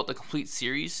going to roll out the complete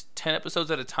series, 10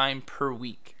 episodes at a time per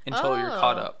week until you're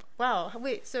caught up. Wow.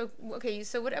 Wait, so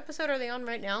what episode are they on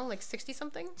right now?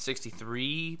 60-something?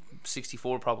 63,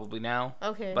 64 probably now.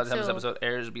 Okay. By the time this episode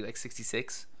airs, it'll be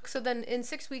 66. So then in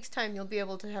 6 weeks' time, you'll be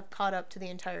able to have caught up to the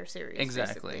entire series.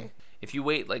 Exactly. Basically. If you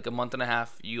wait a month and a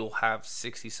half, you'll have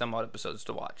 60 some odd episodes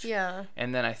to watch. Yeah.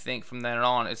 And then I think from then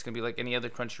on, it's going to be like any other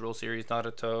Crunchyroll series, not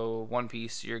Naruto, One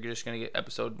Piece, you're just going to get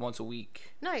episode once a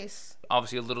week. Nice.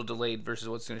 Obviously a little delayed versus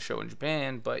what's going to show in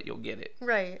Japan, but you'll get it.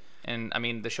 Right. And, I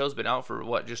mean, the show's been out for,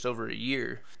 just over a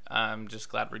year. I'm just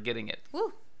glad we're getting it.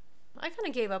 Woo. I kind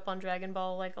of gave up on Dragon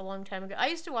Ball, like, a long time ago. I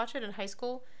used to watch it in high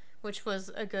school, which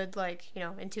was a good, like,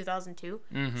 in 2002.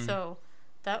 Mm-hmm. So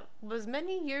that was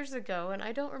many years ago, and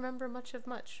I don't remember much of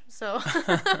much. So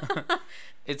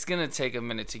it's gonna take a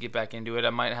minute to get back into it. I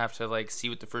might have to like see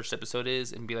what the first episode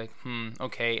is and be like,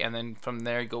 okay, and then from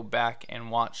there go back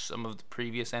and watch some of the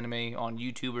previous anime on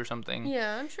YouTube or something.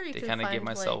 Yeah, I'm sure you can kind of give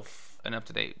myself an up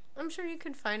to date. I'm sure you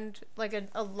could find like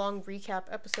a long recap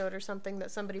episode or something that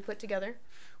somebody put together.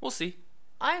 We'll see.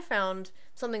 I found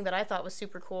something that I thought was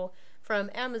super cool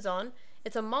from Amazon.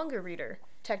 It's a manga reader.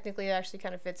 Technically, it actually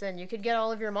kind of fits in. You could get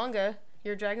all of your manga,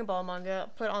 your Dragon Ball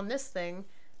manga, put on this thing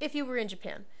if you were in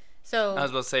Japan. So I was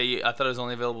about to say, I thought it was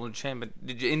only available in Japan, but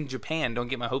in Japan, don't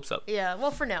get my hopes up. Yeah, well,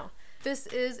 for now. This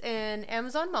is an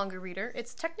Amazon manga reader.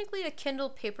 It's technically a Kindle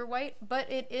Paperwhite, but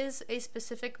it is a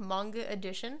specific manga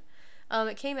edition.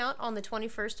 It came out on the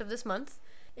 21st of this month.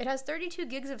 It has 32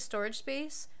 gigs of storage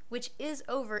space, which is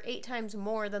over 8 times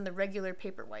more than the regular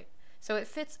Paperwhite. So it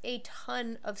fits a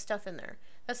ton of stuff in there.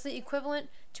 That's the equivalent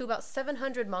to about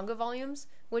 700 manga volumes,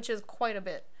 which is quite a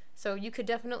bit. So you could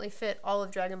definitely fit all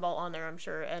of Dragon Ball on there, I'm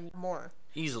sure, and more.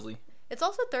 Easily. It's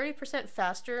also 30%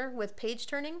 faster with page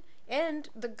turning, and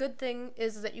the good thing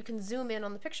is that you can zoom in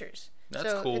on the pictures.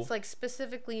 That's cool. So it's like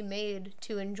specifically made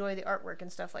to enjoy the artwork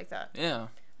and stuff like that. Yeah.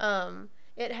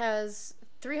 It has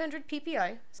 300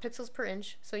 ppi, pixels per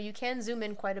inch, so you can zoom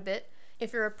in quite a bit.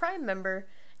 If you're a Prime member,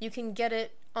 you can get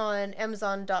it on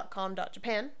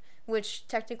Amazon.com.Japan, which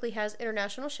technically has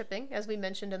international shipping, as we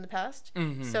mentioned in the past.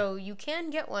 Mm-hmm. So you can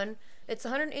get one. It's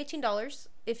 $118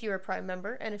 if you're a Prime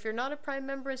member, and if you're not a Prime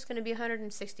member, it's going to be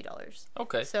 $160.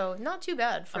 Okay. So not too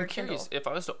bad for I'm a Kindle. curious, if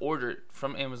I was to order it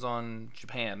from Amazon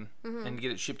Japan and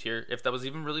get it shipped here, if that was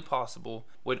even really possible,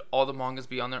 would all the mangas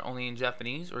be on there only in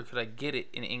Japanese, or could I get it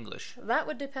in English? That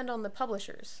would depend on the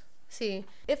publishers. See,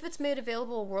 if it's made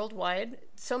available worldwide,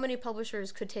 so many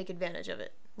publishers could take advantage of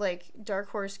it. Like, Dark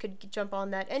Horse could jump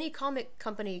on that. Any comic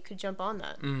company could jump on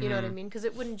that. Mm-hmm. You know what I mean? Because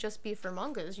it wouldn't just be for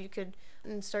mangas. You could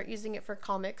start using it for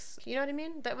comics. You know what I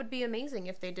mean? That would be amazing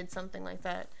if they did something like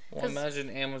that. Well, imagine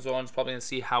Amazon's probably going to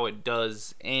see how it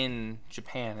does in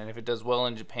Japan. And if it does well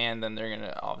in Japan, then they're going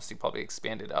to obviously probably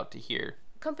expand it out to here.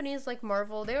 Companies like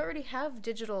Marvel, they already have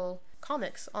digital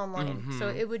comics online. Mm-hmm. So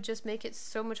it would just make it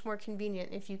so much more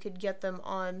convenient if you could get them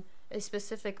on a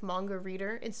specific manga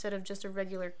reader instead of just a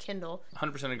regular Kindle.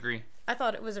 100% agree. I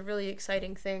thought it was a really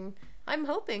exciting thing. I'm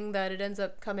hoping that it ends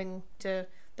up coming to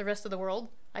the rest of the world.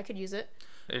 I could use it.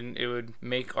 And it would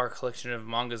make our collection of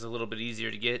mangas a little bit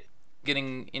easier to get.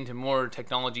 Getting into more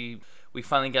technology, we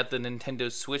finally got the Nintendo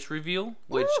Switch reveal,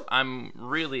 which I'm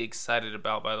really excited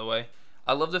about, by the way.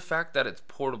 I love the fact that it's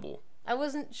portable. I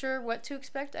wasn't sure what to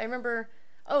expect. I remember...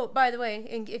 Oh, by the way,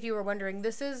 if you were wondering,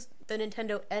 this is the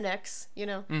Nintendo NX,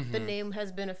 The name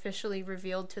has been officially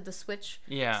revealed to the Switch.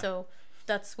 Yeah. So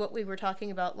that's what we were talking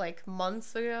about, like,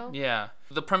 months ago. Yeah.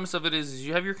 The premise of it is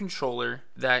you have your controller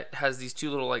that has these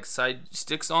two little, like, side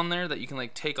sticks on there that you can,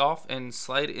 like, take off and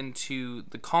slide into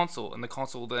the console. And the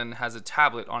console then has a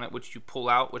tablet on it, which you pull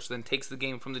out, which then takes the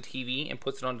game from the TV and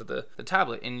puts it onto the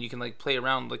tablet. And you can, like, play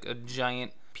around like a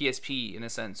giant PSP in a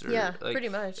sense. Or, yeah, like, pretty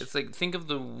much. It's like, think of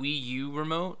the Wii U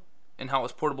remote and how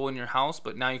it's portable in your house,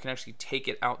 but now you can actually take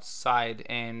it outside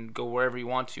and go wherever you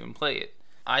want to and play it.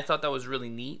 I thought that was really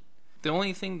neat. The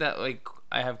only thing that, like,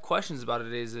 I have questions about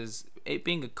it is it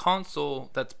being a console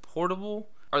that's portable,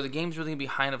 are the games really going to be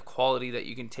high enough quality that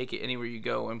you can take it anywhere you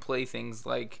go and play things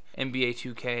like NBA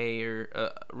 2K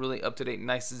or really up-to-date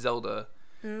nice Zelda?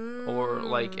 Or,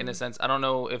 like, in a sense, I don't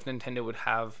know if Nintendo would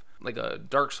have, like, a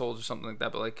Dark Souls or something like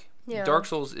that, but, like, Dark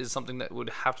Souls is something that would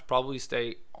have to probably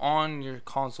stay on your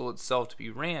console itself to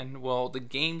be ran. Well, the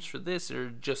games for this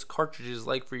are just cartridges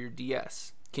like for your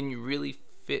DS. Can you really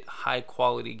fit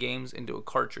high-quality games into a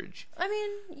cartridge? I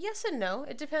mean, yes and no.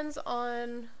 It depends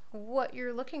on what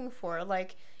you're looking for.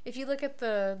 Like, if you look at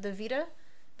the Vita,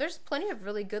 there's plenty of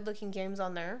really good-looking games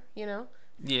on there,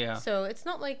 Yeah. So it's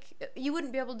not like you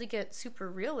wouldn't be able to get super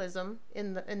realism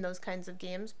in those kinds of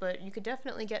games, but you could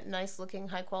definitely get nice looking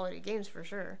high quality games for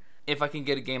sure. If I can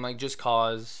get a game like Just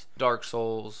Cause, Dark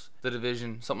Souls, The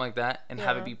Division, something like that, and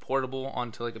have it be portable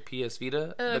onto like a PS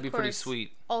Vita, that'd be pretty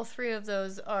sweet. All three of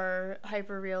those are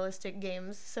hyper realistic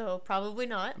games, so probably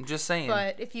not. I'm just saying.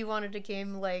 But if you wanted a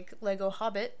game like Lego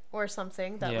Hobbit or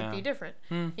something, that would be different.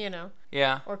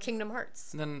 Yeah. Or Kingdom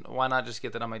Hearts. Then why not just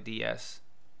get that on my DS?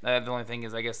 The only thing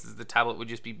is, I guess, is the tablet would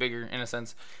just be bigger in a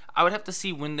sense. I would have to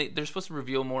see when they're supposed to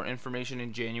reveal more information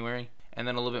in January, and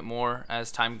then a little bit more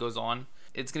as time goes on.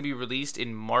 It's going to be released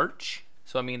in March,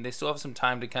 so I mean, they still have some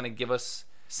time to kind of give us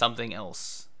something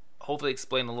else. Hopefully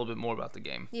explain a little bit more about the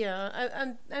game. Yeah,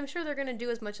 I'm sure they're going to do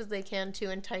as much as they can to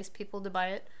entice people to buy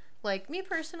it. Like, me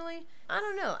personally, I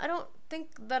don't know. I don't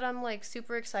think that I'm, like,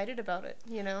 super excited about it,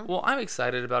 you know? Well, I'm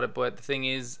excited about it, but the thing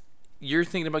is, you're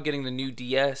thinking about getting the new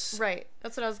DS. Right.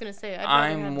 That's what I was going to say.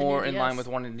 I'm more in line with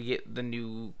wanting to get the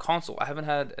new console. I haven't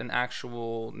had an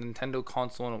actual Nintendo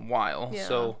console in a while,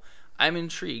 so I'm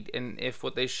intrigued. And if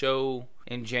what they show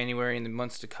in January and the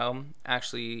months to come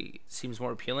actually seems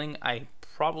more appealing, I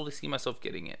probably see myself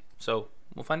getting it. So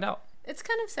we'll find out. It's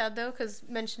kind of sad, though, because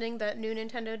mentioning that new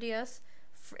Nintendo DS...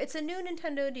 It's a new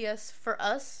Nintendo DS for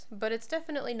us, but it's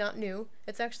definitely not new.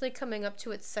 It's actually coming up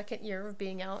to its second year of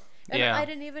being out. And I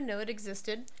didn't even know it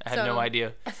existed. I had no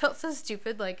idea. I felt so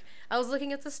stupid. Like, I was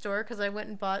looking at the store because I went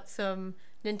and bought some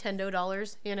Nintendo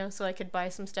dollars, you know, so I could buy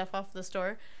some stuff off the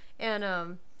store. And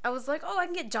I was like, oh, I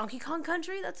can get Donkey Kong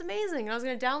Country? That's amazing. And I was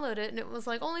going to download it, and it was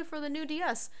like, only for the new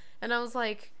DS. And I was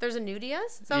like, there's a new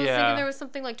DS? So I was thinking there was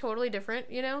something, like, totally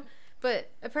different, you know?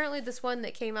 But apparently this one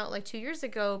that came out like 2 years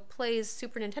ago plays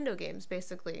Super Nintendo games,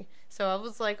 basically. So I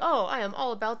was like, oh, I am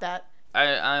all about that.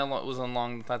 I was on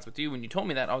long lines with you when you told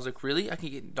me that. I was like, really? I can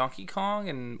get Donkey Kong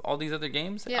and all these other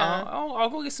games? Yeah. I'll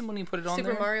go get some money and put it on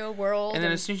there. Super Mario World. And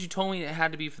then as soon as you told me it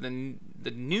had to be for the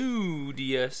new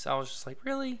DS, I was just like,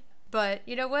 really? But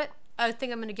you know what? I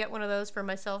think I'm going to get one of those for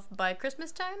myself by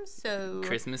Christmas time, so...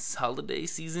 Christmas holiday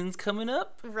season's coming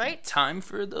up. Right. Time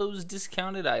for those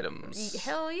discounted items.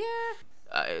 Hell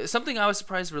yeah. Something I was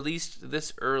surprised released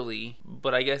this early,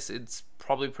 but I guess it's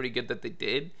probably pretty good that they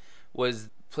did, was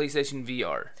PlayStation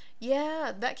VR.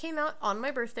 Yeah, that came out on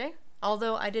my birthday,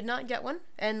 although I did not get one,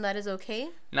 and that is okay.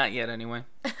 Not yet, anyway.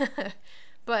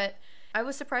 But I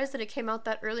was surprised that it came out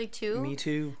that early, too. Me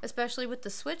too. Especially with the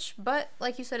Switch, but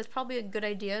like you said, it's probably a good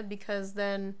idea because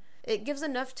then it gives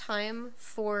enough time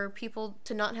for people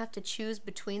to not have to choose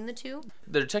between the two.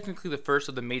 They're technically the first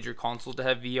of the major consoles to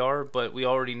have VR, but we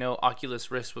already know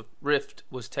Oculus Rift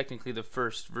was technically the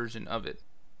first version of it.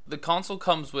 The console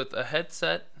comes with a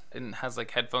headset and has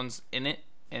like headphones in it,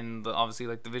 and obviously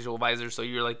like the visual visor, so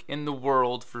you're like in the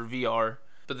world for VR.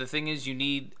 But the thing is, you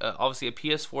need obviously a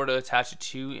PS4 to attach it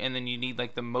to, and then you need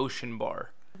like the motion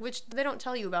bar. Which they don't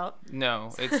tell you about.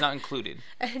 No, it's not included.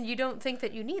 And you don't think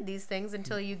that you need these things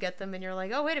until you get them and you're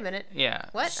like, oh, wait a minute. Yeah.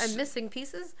 What? I'm missing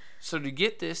pieces? So to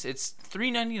get this, it's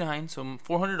 $399, so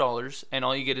 $400, and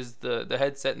all you get is the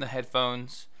headset and the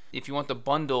headphones. If you want the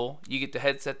bundle, you get the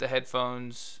headset, the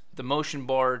headphones, the motion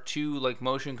bar, 2 like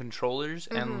motion controllers,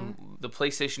 and the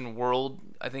PlayStation World,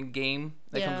 I think, game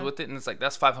that comes with it, and it's like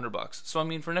that's $500. So I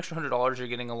mean, for an extra $100, you're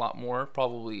getting a lot more,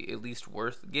 probably at least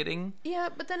worth getting. Yeah,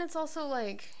 but then it's also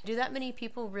like, do that many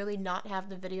people really not have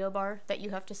the video bar that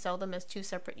you have to sell them as 2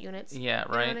 separate units? Yeah,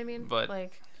 right. You know what I mean? But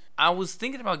like, I was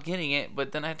thinking about getting it,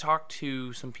 but then I talked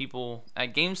to some people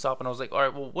at GameStop, and I was like, all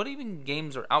right, well, what even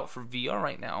games are out for VR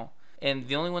right now? And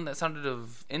the only one that sounded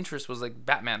of interest was like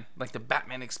Batman, like the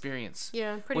Batman experience.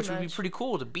 Yeah, pretty much. Which would be pretty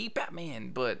cool to be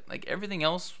Batman, but like everything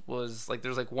else was like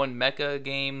there's like one mecha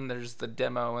game, there's the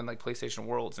demo, and like PlayStation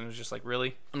Worlds, and it was just like,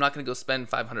 really? I'm not gonna go spend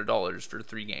 $500 for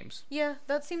 3 games. Yeah,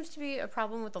 that seems to be a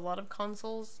problem with a lot of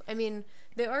consoles. I mean,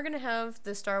 they are gonna have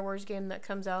the Star Wars game that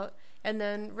comes out, and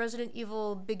then Resident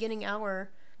Evil Beginning Hour,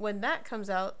 when that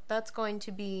comes out, that's going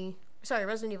to be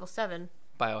Resident Evil 7.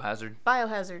 Biohazard.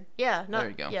 Yeah. There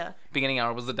you go. Yeah. Beginning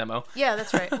Hour was the demo. Yeah,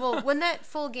 that's right. Well, when that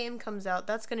full game comes out,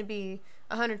 that's going to be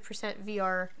 100%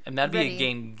 VR. And that'd ready. be a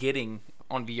game getting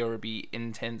on VR would be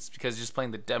intense, because just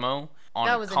playing the demo on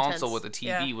a console with a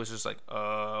TV was just like,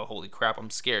 holy crap,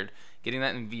 I'm scared. Getting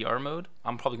that in VR mode,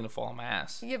 I'm probably going to fall on my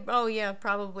ass. Yeah, oh, yeah,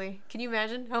 probably. Can you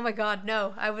imagine? Oh, my God,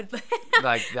 no. I would...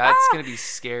 like, that's going to be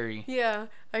scary. Yeah,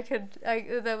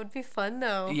 that would be fun,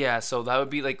 though. Yeah, so that would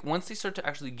be, like, once they start to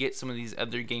actually get some of these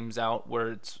other games out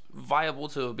where it's viable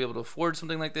to be able to afford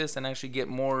something like this and actually get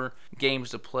more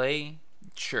games to play,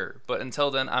 sure. But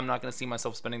until then, I'm not going to see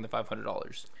myself spending the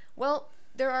 $500. Well...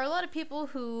 There are a lot of people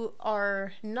who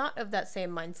are not of that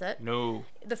same mindset. No.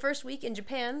 The first week in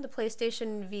Japan, the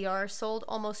PlayStation VR sold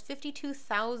almost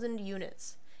 52,000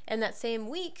 units. And that same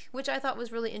week, which I thought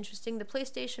was really interesting, the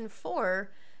PlayStation 4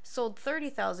 sold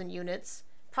 30,000 units,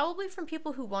 probably from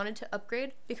people who wanted to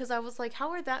upgrade, because I was like, how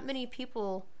are that many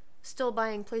people still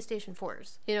buying PlayStation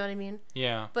 4s? You know what I mean?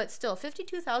 Yeah. But still,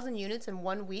 52,000 units in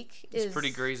 1 week is... It's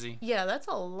pretty crazy. Yeah, that's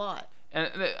a lot. And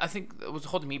I think what's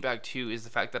holding me back too is the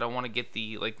fact that I want to get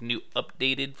the like new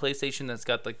updated PlayStation that's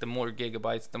got like the more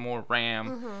gigabytes, the more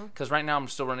RAM. Because right now I'm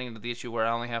still running into the issue where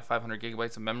I only have 500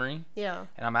 gigabytes of memory. Yeah.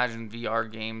 And I imagine VR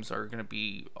games are going to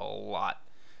be a lot.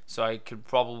 So I could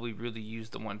probably really use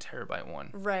the 1 terabyte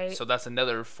one. Right. So that's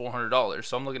another $400.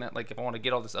 So I'm looking at, like, if I want to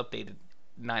get all this updated,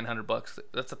 $900.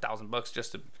 That's $1,000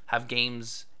 just to have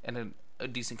games and a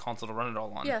decent console to run it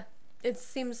all on. Yeah. It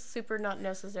seems super not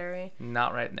necessary.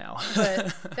 Not right now.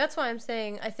 But that's why I'm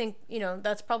saying, I think,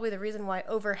 that's probably the reason why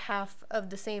over half of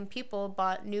the same people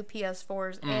bought new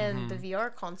PS4s and the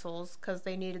VR consoles, because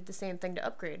they needed the same thing to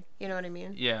upgrade. You know what I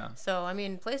mean? Yeah. So, I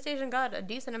mean, PlayStation got a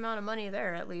decent amount of money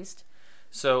there, at least.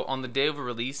 So, on the day of a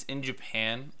release in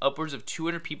Japan, upwards of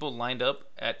 200 people lined up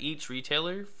at each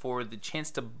retailer for the chance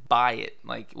to buy it.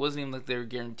 Like, it wasn't even like they were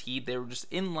guaranteed. They were just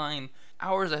in line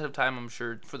hours ahead of time, I'm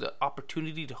sure, for the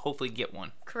opportunity to hopefully get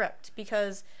one. Correct,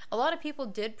 because a lot of people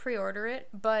did pre-order it,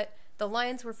 but the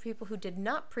lines were for people who did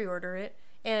not pre-order it,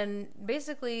 and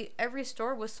basically every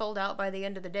store was sold out by the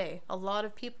end of the day. A lot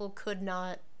of people could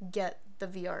not get the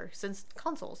VR since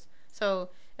consoles. So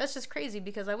that's just crazy,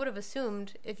 because I would have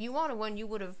assumed if you wanted one, you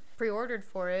would have pre-ordered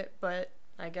for it, but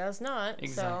I guess not.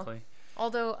 Exactly. So,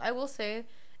 although I will say,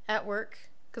 at work,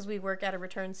 because we work at a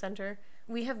return center,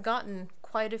 we have gotten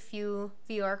quite a few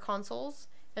VR consoles,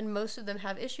 and most of them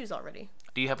have issues already.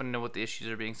 Do you happen to know what the issues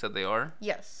are being said they are?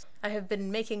 Yes. I have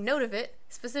been making note of it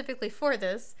specifically for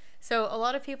this. So a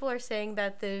lot of people are saying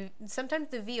that sometimes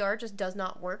the VR just does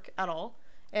not work at all,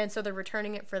 and so they're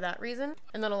returning it for that reason.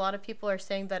 And then a lot of people are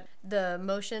saying that the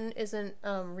motion isn't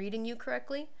reading you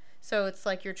correctly. So it's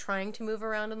like you're trying to move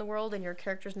around in the world and your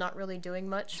character's not really doing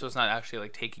much. So it's not actually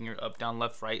like taking your up, down,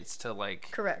 left, right. It's to like...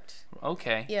 Correct.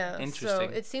 Okay. Yeah. Interesting.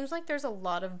 So it seems like there's a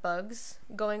lot of bugs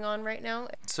going on right now.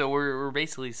 So we're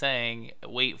basically saying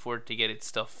wait for it to get its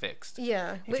stuff fixed.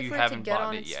 Yeah. Wait for it to get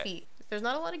on its feet. There's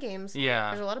not a lot of games. Yeah.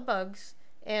 There's a lot of bugs.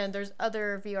 And there's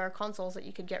other VR consoles that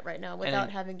you could get right now without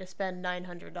having to spend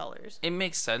 $900. It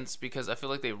makes sense, because I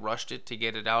feel like they rushed it to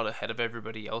get it out ahead of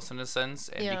everybody else in a sense.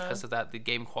 And because of that, the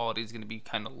game quality is going to be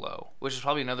kind of low. Which is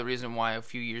probably another reason why a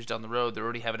few years down the road, they're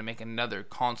already having to make another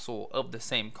console of the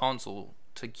same console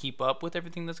to keep up with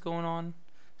everything that's going on.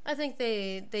 I think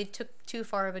they took too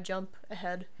far of a jump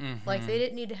ahead. Mm-hmm. Like, they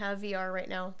didn't need to have VR right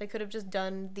now. They could have just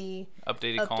done the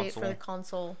update for the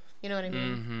console. You know what I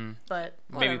mean? Mm-hmm. But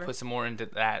whatever. Maybe put some more into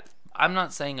that. I'm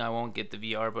not saying I won't get the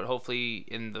VR, but hopefully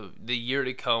in the year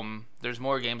to come, there's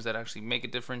more games that actually make a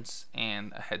difference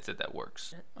and a headset that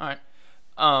works. All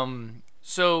right.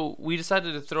 So we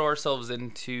decided to throw ourselves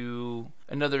into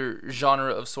another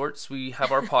genre of sorts. We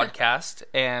have our podcast,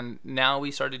 and now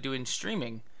we started doing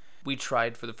streaming. We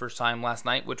tried for the first time last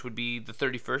night, which would be the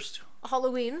 31st.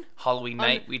 Halloween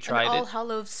night. We tried All it.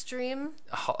 Hallows stream.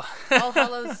 All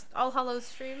Hallows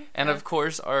stream. And of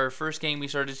course, our first game we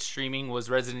started streaming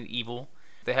was Resident Evil.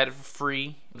 They had it for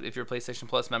free if you're a PlayStation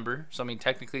Plus member. So I mean,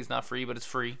 technically it's not free, but it's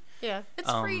free. Yeah,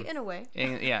 it's free in a way.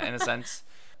 In a sense.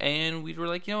 And we were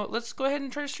like, let's go ahead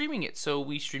and try streaming it. So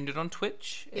we streamed it on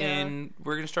Twitch, and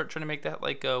we're going to start trying to make that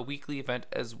like a weekly event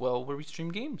as well, where we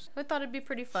stream games. I thought it'd be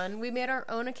pretty fun. We made our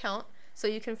own account, so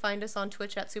you can find us on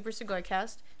Twitch at Super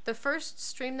Segoycast. The first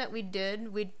stream that we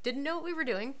didn't know what we were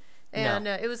doing, and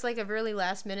it was like a really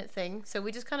last minute thing. So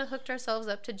we just kind of hooked ourselves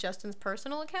up to Justin's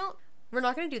personal account. We're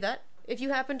not going to do that. If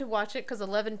you happen to watch it, because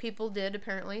 11 people did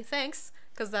apparently, thanks,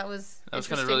 because that was kind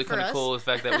of cool. The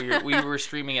fact that we were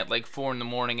streaming at like 4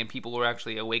 a.m. and people were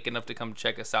actually awake enough to come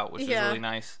check us out, which is really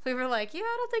nice. We were like, I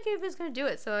don't think anybody's gonna do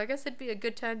it, so I guess it'd be a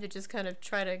good time to just kind of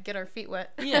try to get our feet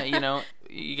wet. Yeah,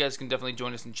 you guys can definitely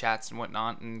join us in chats and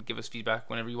whatnot, and give us feedback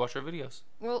whenever you watch our videos.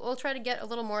 We'll try to get a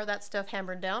little more of that stuff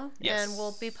hammered down, and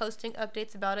we'll be posting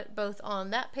updates about it both on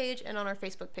that page and on our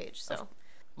Facebook page. So.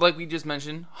 Like we just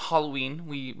mentioned, Halloween,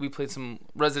 we played some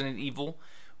Resident Evil.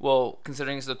 Well,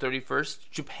 considering it's the 31st,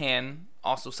 Japan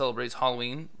also celebrates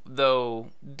Halloween,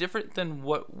 though different than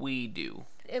what we do.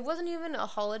 It wasn't even a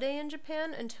holiday in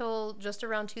Japan until just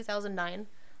around 2009.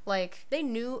 Like, they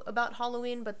knew about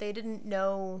Halloween, but they didn't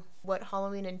know what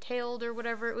Halloween entailed or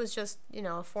whatever. It was just,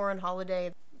 a foreign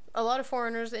holiday. A lot of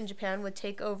foreigners in Japan would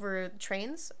take over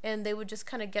trains, and they would just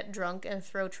kind of get drunk and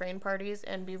throw train parties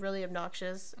and be really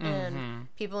obnoxious. Mm-hmm.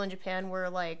 And people in Japan were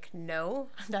like, no,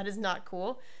 that is not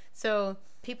cool. So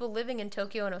people living in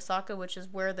Tokyo and Osaka, which is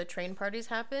where the train parties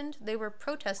happened, they were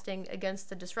protesting against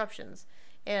the disruptions.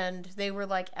 And they were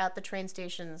like at the train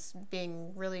stations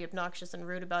being really obnoxious and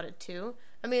rude about it too.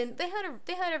 I mean, they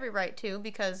had every right to,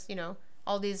 because,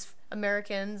 all these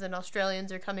Americans and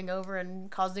Australians are coming over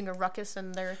and causing a ruckus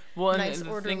in their nice,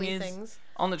 orderly things.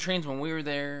 On the trains, when we were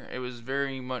there, it was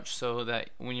very much so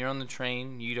that when you're on the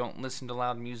train, you don't listen to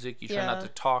loud music. You try not to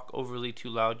talk overly too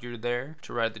loud. You're there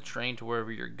to ride the train to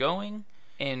wherever you're going.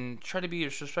 and try to be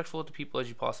as respectful to people as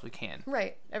you possibly can.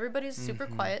 Right. Everybody's super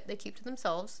quiet. They keep to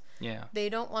themselves. Yeah. They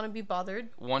don't want to be bothered.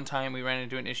 One time we ran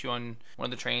into an issue on one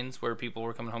of the trains where people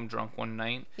were coming home drunk one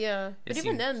night. Yeah. But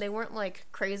even then, they weren't like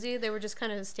crazy. They were just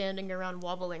kind of standing around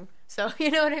wobbling. So,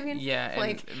 you know what I mean? Yeah,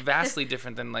 like, and vastly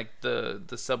different than like the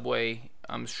subway,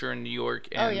 I'm sure, in New York,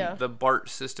 and the BART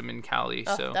system in Cali.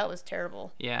 Oh, so that was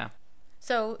terrible. Yeah.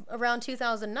 So, around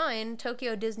 2009,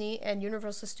 Tokyo Disney and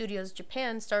Universal Studios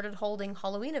Japan started holding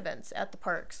Halloween events at the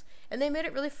parks. And they made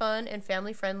it really fun and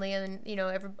family friendly, and, you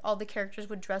know, all the characters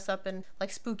would dress up in,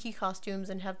 like, spooky costumes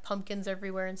and have pumpkins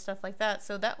everywhere and stuff like that.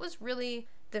 So that was really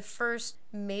the first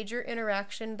major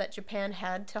interaction that Japan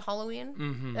had to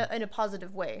Halloween in a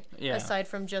positive way, aside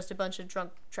from just a bunch of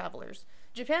drunk travelers.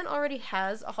 Japan already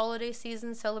has a holiday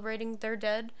season celebrating their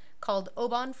dead called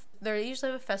Obon. They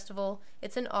usually have a festival.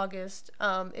 It's in August.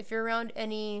 If you're around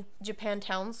any Japan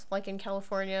towns, like in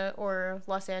California or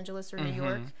Los Angeles or New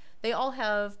York, they all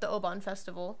have the Obon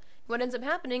festival. What ends up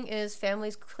happening is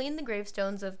families clean the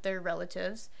gravestones of their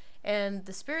relatives, and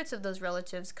the spirits of those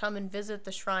relatives come and visit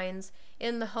the shrines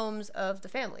in the homes of the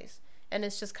families. And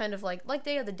it's just kind of like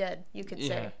Day of the Dead, you could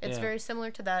say. It's very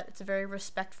similar to that. It's a very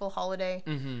respectful holiday.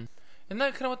 Isn't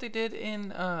that kind of what they did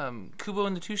in Kubo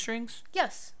and the Two Strings?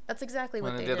 Yes, that's exactly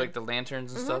what they did. When they did like the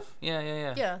lanterns and stuff?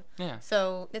 Yeah.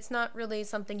 So it's not really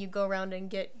something you go around and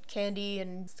get candy,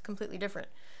 and it's completely different.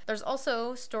 There's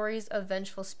also stories of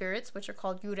vengeful spirits, which are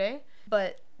called yurei,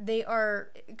 but they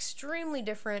are extremely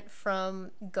different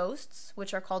from ghosts,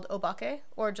 which are called obake,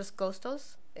 or just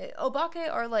ghostos. Obake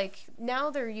are like, now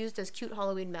they're used as cute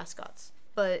Halloween mascots,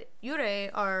 but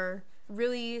yurei are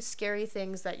really scary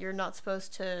things that you're not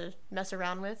supposed to mess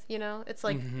around with, you know? It's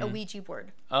like a Ouija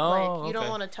board. Oh, like, you don't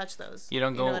want to touch those. You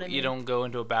don't go you don't go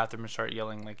into a bathroom and start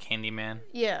yelling like Candyman.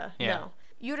 Yeah. No.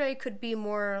 Yurei could be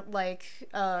more like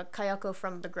Kayako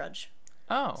from The Grudge.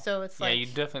 Oh. So it's like... Yeah, you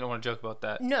definitely don't want to joke about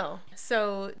that. No.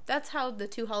 So that's how the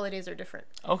two holidays are different.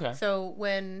 Okay. So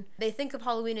when they think of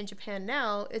Halloween in Japan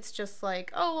now, it's just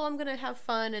like, oh, well, I'm going to have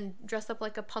fun and dress up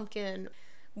like a pumpkin.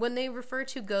 When they refer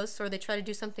to ghosts or they try to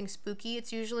do something spooky,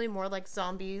 it's usually more like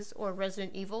zombies or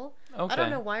Resident Evil. Okay. I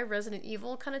don't know why Resident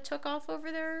Evil kind of took off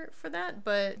over there for that,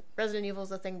 but Resident Evil is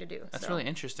the thing to do. That's really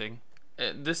interesting.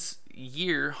 This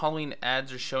year, Halloween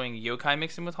ads are showing yokai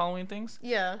mixed in with Halloween things.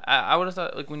 Yeah. I would have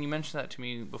thought, like, when you mentioned that to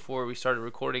me before we started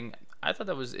recording, I thought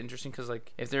that was interesting because,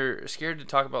 like, if they're scared to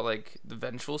talk about, like, the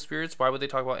vengeful spirits, why would they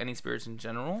talk about any spirits in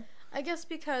general? I guess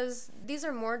because these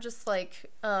are more just, like,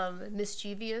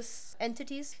 mischievous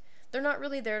entities. They're not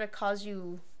really there to cause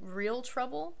you real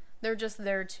trouble. They're just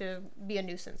there to be a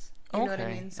nuisance. You know what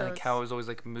I mean? So like how it was always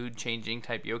like mood-changing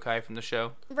type yokai from the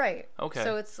show. Right. Okay.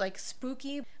 So it's like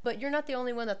spooky, but you're not the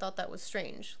only one that thought that was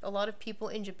strange. A lot of people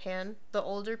in Japan, the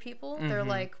older people, they're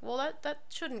like, well, that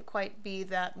shouldn't quite be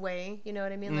that way. You know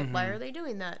what I mean? Like, why are they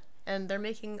doing that? And they're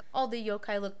making all the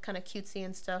yokai look kind of cutesy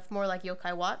and stuff, more like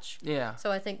Yokai Watch. Yeah. So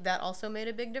I think that also made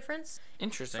a big difference.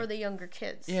 Interesting. For the younger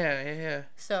kids. Yeah.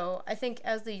 So I think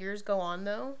as the years go on,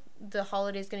 though, the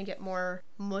holiday's going to get more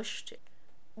mushed.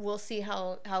 We'll see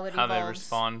how it evolves. How they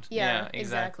respond. Yeah,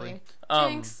 exactly.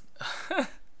 Jinx.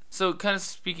 So kind of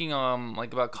speaking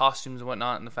like about costumes and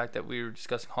whatnot, and the fact that we were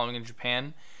discussing Halloween in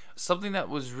Japan, something that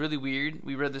was really weird,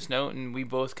 we read this note and we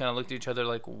both kind of looked at each other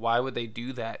like, why would they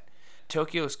do that?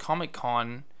 Tokyo's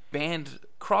Comic-Con banned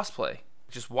crossplay.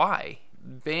 Just why?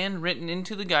 Ban written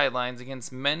into the guidelines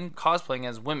against men cosplaying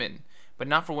as women, but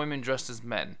not for women dressed as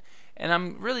men. And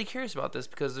I'm really curious about this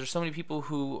because there's so many people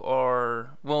who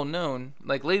are well known,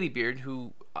 like Ladybeard,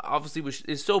 who obviously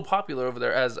is so popular over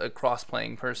there as a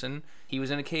cross-playing person. He was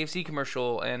in a KFC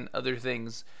commercial and other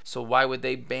things. So why would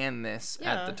they ban this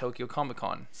at the Tokyo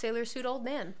Comic-Con? Sailor Suit Old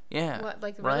Man. Yeah. What,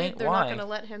 like, right? Really? They're why? not going to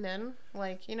let him in?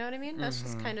 Like, you know what I mean? That's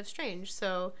just kind of strange.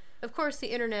 So, of course, the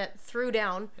internet threw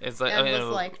down and was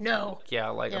like, no. Yeah,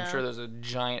 like, I'm sure there's a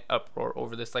giant uproar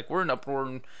over this. Like, we're in uproar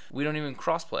and we don't even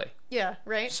cross-play. Yeah,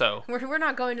 right? So. We're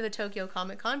not going to the Tokyo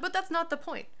Comic-Con, but that's not the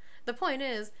point. The point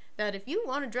is that if you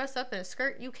want to dress up in a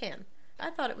skirt, you can. I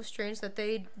thought it was strange that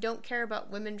they don't care about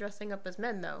women dressing up as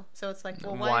men, though. So it's like,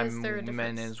 well, why is there a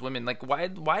difference? Men as women? Like, why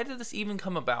did this even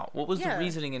come about? What was the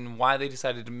reasoning and why they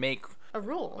decided to make a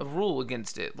rule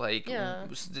against it? Like,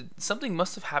 something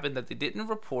must have happened that they didn't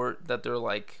report, that they're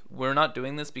like, we're not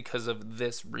doing this because of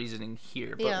this reasoning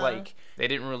here. But, like, they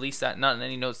didn't release that, not in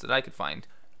any notes that I could find.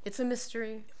 It's a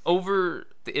mystery. Over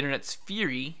the internet's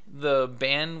fury, the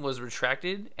ban was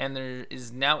retracted, and there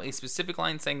is now a specific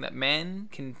line saying that men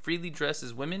can freely dress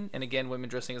as women, and again, women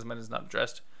dressing as men is not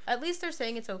dressed. At least they're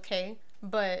saying it's okay,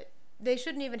 but they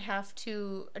shouldn't even have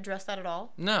to address that at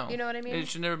all. No. You know what I mean? It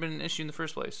should never have been an issue in the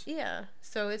first place. Yeah.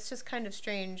 So it's just kind of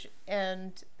strange.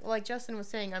 And like Justin was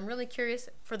saying, I'm really curious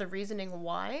for the reasoning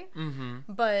why. Mm-hmm.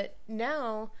 But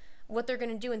now what they're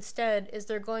going to do instead is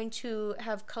they're going to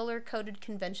have color-coded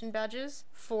convention badges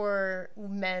for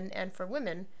men and for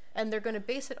women. And they're going to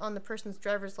base it on the person's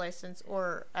driver's license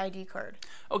or ID card.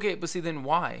 Okay, but see, then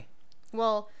why?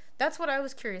 Well, that's what I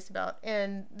was curious about.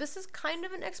 And this is kind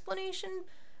of an explanation.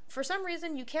 For some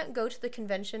reason, you can't go to the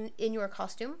convention in your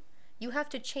costume. You have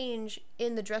to change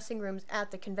in the dressing rooms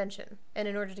at the convention. And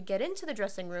in order to get into the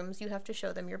dressing rooms, you have to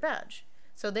show them your badge.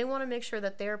 So they want to make sure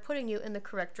that they are putting you in the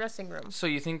correct dressing room. So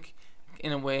you think,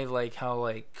 in a way, like how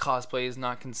like cosplay is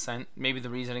not consent, maybe the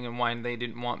reasoning and why they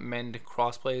didn't want men to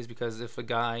crossplay is because if a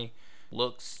guy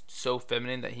looks so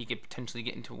feminine that he could potentially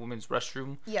get into a women's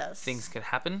restroom, yes, things could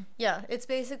happen? Yeah, it's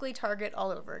basically Target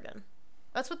all over again.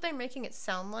 That's what they're making it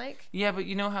sound like. Yeah, but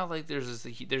you know how like there's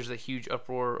a huge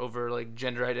uproar over like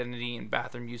gender identity and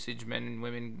bathroom usage, men and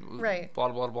women, right? Blah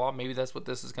blah blah. Maybe that's what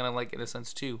this is kind of like in a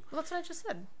sense too. Well, that's what I just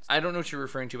said. I don't know what you're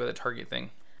referring to by the Target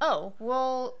thing. Oh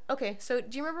well, okay. So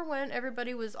do you remember when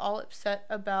everybody was all upset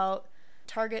about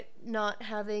Target not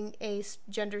having a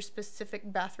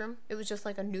gender-specific bathroom? It was just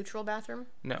like a neutral bathroom.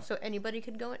 No. So anybody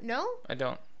could go in. No. I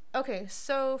don't. Okay,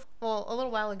 so well, a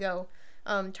little while ago.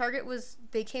 Target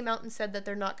they came out and said that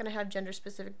they're not going to have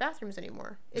gender-specific bathrooms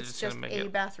anymore. It's just a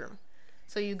bathroom.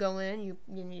 So you go in, you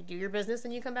do your business,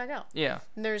 and you come back out. Yeah.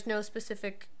 And there's no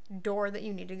specific door that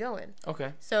you need to go in.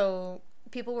 Okay. So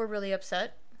people were really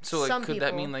upset. So, like, could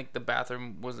that mean, like, the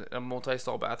bathroom, was it a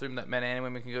multi-stall bathroom that men and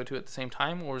women can go to at the same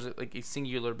time, or is it, like, a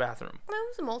singular bathroom? No, it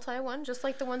was a multi-one, just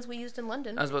like the ones we used in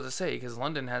London. I was about to say, because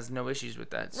London has no issues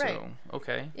with that, so, right.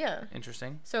 Okay. Yeah.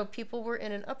 Interesting. So people were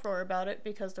in an uproar about it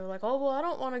because they're like, oh, well, I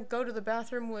don't want to go to the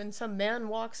bathroom when some man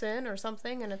walks in or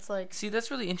something, and it's like... See, that's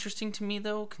really interesting to me,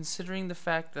 though, considering the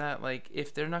fact that, like,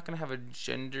 if they're not going to have a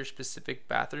gender-specific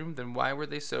bathroom, then why were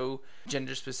they so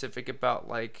gender-specific about,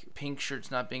 like, pink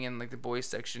shirts not being in, like, the boys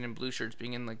section and blue shirts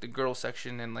being in like the girl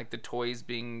section and like the toys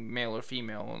being male or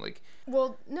female? Like,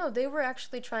 well, no, they were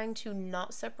actually trying to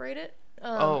not separate it.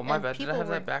 Oh, my bad. Did I have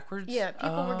that backwards? Yeah,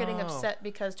 people were getting upset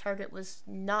because Target was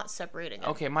not separating it.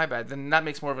 Okay, my bad. Then that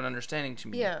makes more of an understanding to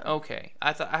me. Yeah. Okay.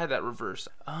 I thought I had that reversed.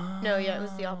 Oh. No, yeah, it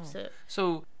was the opposite.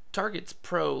 So Target's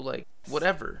pro, like,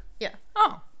 whatever. Yeah.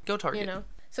 Oh, go Target. You know?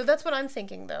 So that's what I'm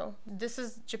thinking, though. This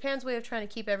is Japan's way of trying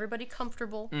to keep everybody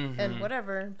comfortable and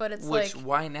whatever, but it's Which,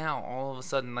 why now, all of a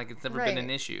sudden, like, it's never been an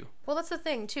issue? Well, that's the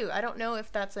thing, too. I don't know if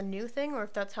that's a new thing or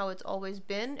if that's how it's always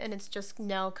been, and it's just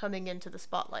now coming into the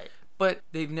spotlight. But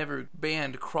they've never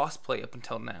banned crossplay up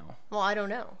until now. Well, I don't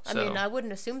know. So. I mean, I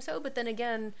wouldn't assume so, but then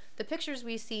again, the pictures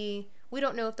we see, we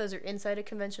don't know if those are inside a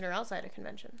convention or outside a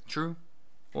convention. True.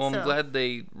 Well, I'm glad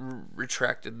they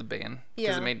retracted the ban,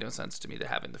 because it made no sense to me to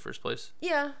have it in the first place.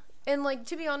 Yeah. And, like,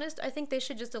 to be honest, I think they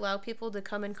should just allow people to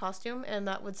come in costume, and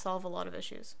that would solve a lot of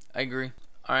issues. I agree.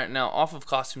 All right, now, off of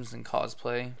costumes and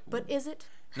cosplay. But is it?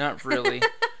 Not really.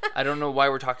 I don't know why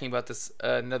we're talking about this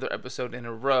another episode in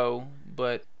a row,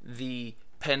 but the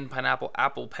Pineapple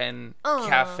Apple Pen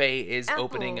Cafe is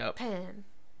opening up. Pen.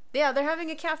 Yeah, they're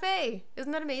having a cafe.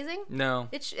 Isn't that amazing? No.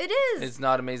 It is. It's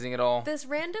not amazing at all. This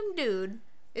random dude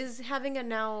is having a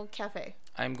now cafe.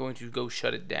 I'm going to go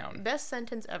shut it down. Best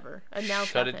sentence ever. A now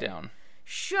shut cafe. It down.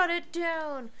 Shut it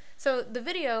down. So the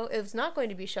video is not going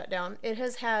to be shut down. It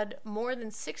has had more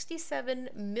than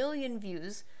 67 million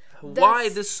views. Why?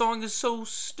 This song is so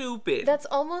stupid. That's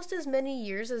almost as many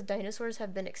years as dinosaurs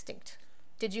have been extinct.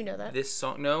 Did you know that? This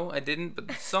song, no, I didn't, but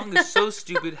the song is so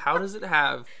stupid. How does it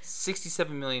have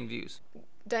 67 million views?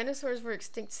 Dinosaurs were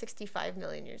extinct 65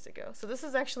 million years ago. So this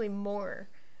is actually more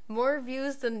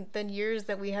views than years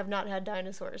that we have not had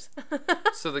dinosaurs.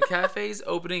 So the cafe's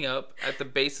opening up at the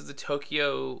base of the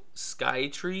Tokyo Sky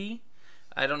Tree.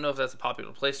 I don't know if that's a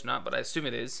popular place or not, but I assume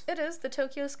it is. It is. The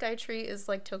Tokyo Sky Tree is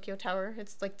like Tokyo Tower.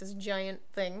 It's like this giant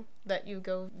thing that you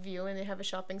go view, and they have a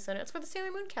shopping center. It's where the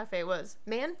Sailor Moon Cafe was.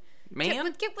 Man?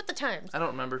 Get with the times. I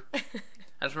don't remember. I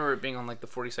just remember it being on like the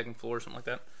 42nd floor or something like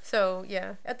that. So,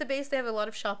 yeah. At the base, they have a lot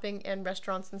of shopping and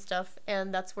restaurants and stuff,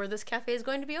 and that's where this cafe is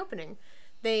going to be opening.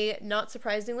 They, not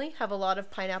surprisingly, have a lot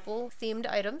of pineapple-themed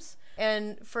items.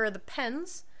 And for the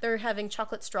pens, they're having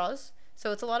chocolate straws.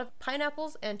 So it's a lot of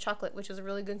pineapples and chocolate, which is a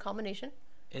really good combination.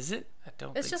 Is it? I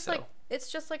don't think so.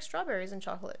 It's just like strawberries and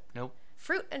chocolate. Nope.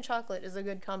 Fruit and chocolate is a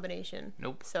good combination.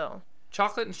 Nope. So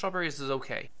chocolate and strawberries is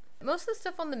okay. Most of the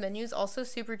stuff on the menu is also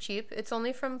super cheap. It's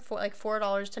only from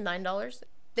 $4 to $9.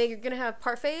 They're going to have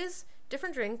parfaits,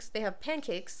 different drinks. They have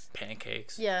pancakes.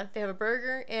 Pancakes. Yeah, they have a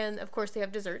burger, and of course they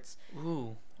have desserts.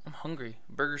 Ooh, I'm hungry.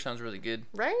 Burger sounds really good.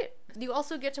 Right? You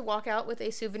also get to walk out with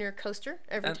a souvenir coaster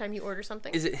every time you order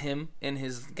something. Is it him in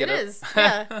his getup? It is,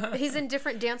 yeah. He's in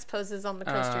different dance poses on the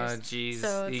coasters. Jeez.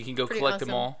 So you can go collect awesome.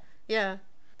 them all. Yeah.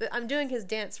 I'm doing his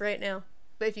dance right now.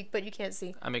 But you can't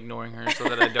see. I'm ignoring her so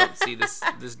that I don't see this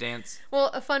dance.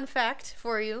 Well, a fun fact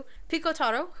for you. Pico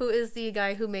Taro, who is the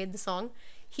guy who made the song,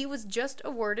 he was just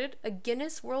awarded a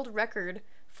Guinness World Record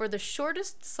for the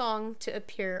shortest song to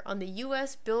appear on the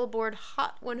U.S. Billboard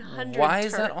Hot 100 Why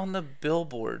is chart. that on the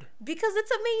Billboard? Because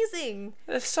it's amazing.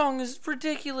 That song is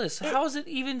ridiculous. How is it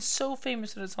even so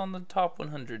famous that it's on the top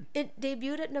 100? It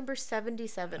debuted at number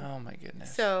 77. Oh my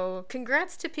goodness. So,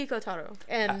 congrats to Pico Taro.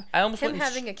 And I almost him went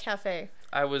having a cafe.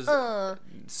 I was so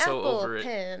Apple over it.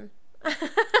 Pen.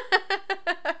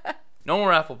 No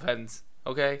more Apple Pens,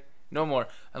 okay? No more.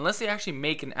 Unless they actually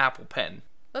make an Apple Pen.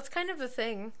 That's kind of the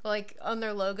thing. Like, on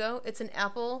their logo, it's an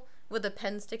apple with a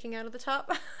pen sticking out of the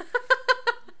top.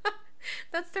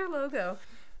 That's their logo.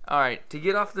 Alright, to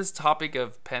get off this topic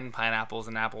of pineapples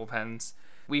and Apple Pens,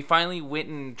 we finally went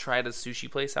and tried a sushi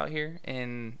place out here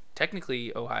in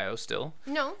technically Ohio still.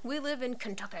 No, we live in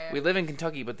Kentucky. We live in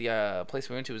Kentucky, but the place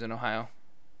we went to was in Ohio.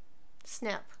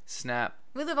 Snap.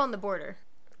 We live on the border.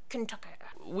 Kentucky.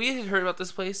 We had heard about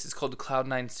this place. It's called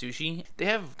Cloud9 Sushi. They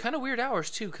have kind of weird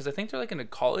hours too, because I think they're like in a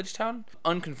college town,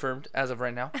 unconfirmed as of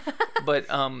right now. But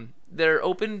they're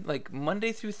open like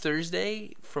Monday through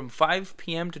Thursday from 5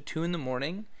 p.m. to 2 in the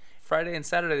morning. Friday and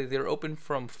Saturday they're open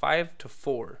from 5 to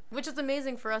 4. Which is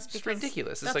amazing for us because it's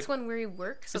ridiculous. It's that's like, when we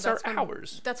work. So it's that's our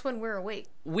hours. That's when we're awake.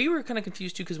 We were kind of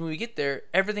confused too because when we get there,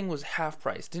 everything was half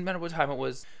price. Didn't matter what time it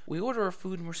was. We order our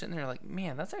food and we're sitting there like,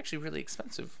 man, that's actually really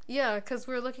expensive. Yeah, because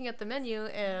we're looking at the menu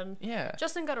and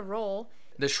Justin got a roll.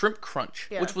 The shrimp crunch,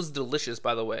 which was delicious,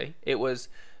 by the way. It was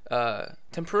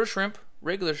tempura shrimp,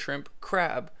 regular shrimp,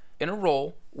 crab in a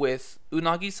roll with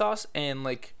unagi sauce and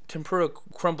like tempura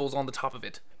crumbles on the top of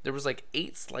it. There was like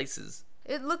 8 slices.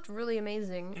 It looked really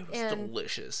amazing. It was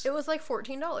delicious. It was like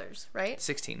 $14, right?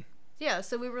 16. Yeah,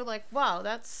 so we were like, wow,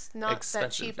 that's not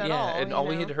expensive. That cheap at all. Yeah, and all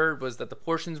we had heard was that the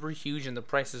portions were huge and the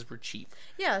prices were cheap.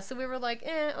 Yeah, so we were like,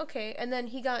 okay. And then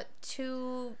he got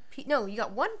you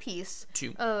got one piece.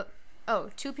 2.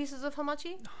 2 pieces of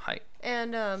hamachi? Hi.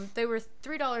 And they were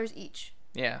 $3 each.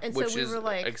 Yeah, and which so we is were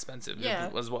like, expensive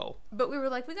as well. But we were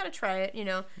like, we gotta try it,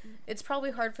 It's probably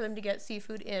hard for them to get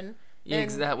seafood in. Yeah,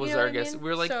 and, that was our guess. mean? We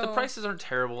were like, the prices aren't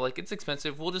terrible. Like, it's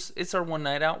expensive. It's our one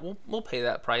night out. We'll pay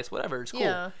that price. Whatever. It's cool.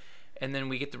 Yeah. And then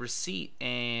we get the receipt,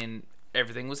 and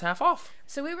everything was half off.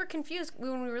 So we were confused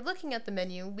when we were looking at the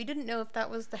menu. We didn't know if that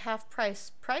was the half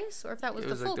price or if that was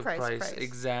the full price.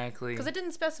 Exactly. Because it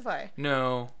didn't specify.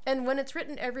 No. And when it's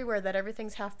written everywhere that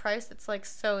everything's half price, it's like,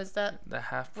 so is that the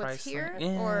half price what's here,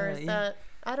 yeah, or is that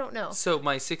I don't know. So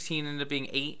my 16 ended up being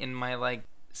 8, and my like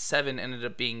 7 ended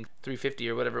up being $3.50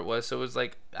 or whatever it was. So it was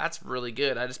like, that's really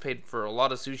good. I just paid for a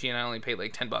lot of sushi and I only paid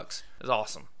like $10. It was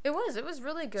awesome. It was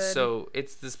really good. So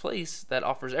it's this place that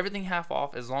offers everything half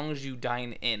off as long as you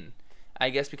dine in. I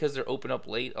guess because they're open up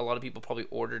late, a lot of people probably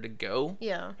order to go.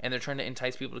 Yeah. And they're trying to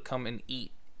entice people to come and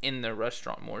eat in their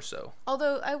restaurant more so.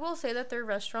 Although I will say that their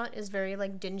restaurant is very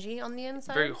like dingy on the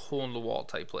inside. Very hole in the wall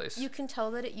type place. You can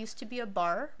tell that it used to be a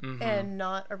bar and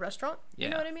not a restaurant. You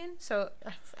know what I mean? So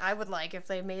I would like if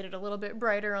they made it a little bit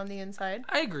brighter on the inside.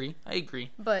 I agree.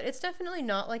 But it's definitely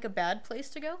not like a bad place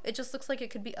to go. It just looks like it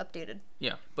could be updated.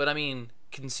 Yeah. But I mean,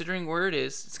 considering where it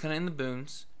is, it's kind of in the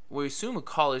boons. We assume a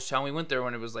college town. We went there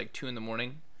when it was like 2 in the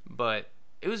morning, but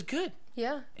it was good.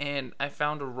 Yeah. And I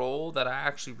found a roll that I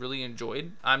actually really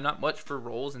enjoyed. I'm not much for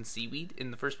rolls and seaweed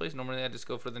in the first place. Normally I just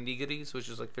go for the nigiris, which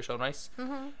is like fish on rice.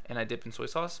 Mm-hmm. And I dip in soy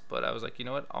sauce. But I was like, you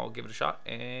know what? I'll give it a shot.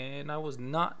 And I was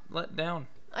not let down.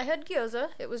 I had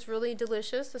gyoza. It was really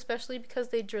delicious, especially because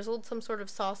they drizzled some sort of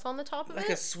sauce on the top of it. Like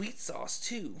a sweet sauce,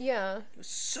 too. Yeah. It was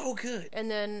so good.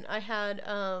 And then I had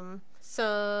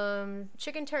some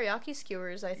chicken teriyaki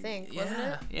skewers, I think, wasn't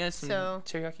it? Yeah, some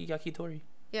teriyaki yakitori.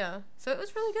 Yeah, so it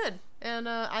was really good, and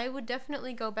I would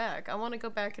definitely go back. I want to go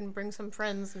back and bring some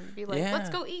friends and be like, let's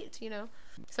go eat,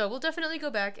 So we'll definitely go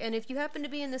back, and if you happen to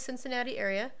be in the Cincinnati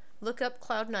area, look up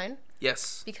Cloud9.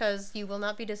 Yes. Because you will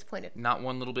not be disappointed. Not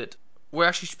one little bit. We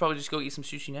actually should probably just go eat some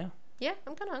sushi now. Yeah,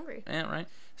 I'm kind of hungry. Yeah, right.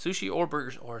 Sushi or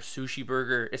burgers, or sushi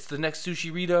burger. It's the next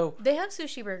Sushi-rito. They have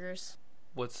sushi burgers.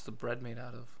 What's the bread made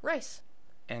out of? Rice.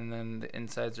 And then the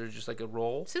insides are just like a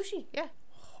roll? Sushi, yeah.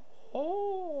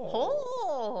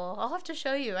 Oh, I'll have to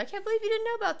show you. I can't believe you didn't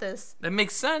know about this. That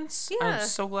makes sense. Yeah. I'm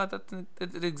so glad that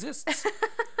it exists.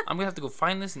 I'm gonna have to go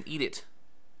find this and eat it.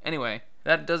 Anyway,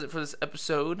 that does it for this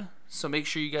episode. So make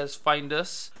sure you guys find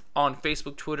us on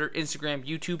Facebook, Twitter, Instagram,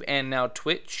 YouTube, and now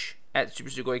Twitch. at Super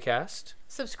Sugoi-cast.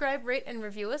 Subscribe, rate, and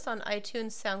review us on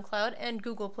iTunes, SoundCloud, and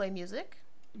Google Play Music.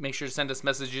 Make sure to send us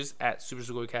messages at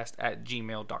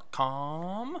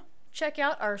supersugoicast@gmail.com. Check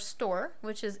out our store,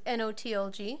 which is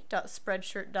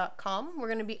notlg.spreadshirt.com. We're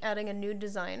going to be adding a new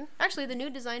design. Actually, the new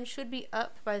design should be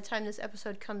up by the time this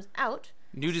episode comes out.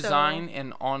 New design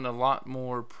and on a lot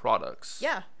more products.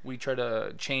 Yeah. We try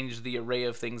to change the array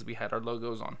of things we had our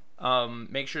logos on.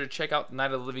 Make sure to check out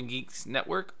Night of the Living Geeks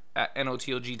Network at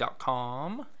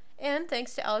notlg.com. And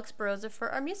thanks to Alex Baroza for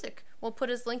our music. We'll put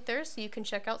his link there so you can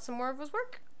check out some more of his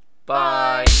work.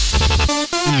 Bye.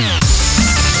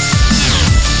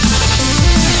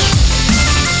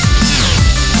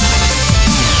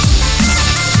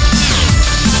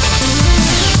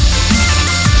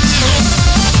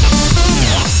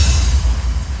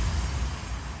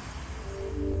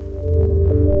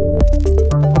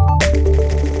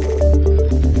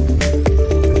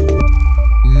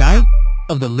 Night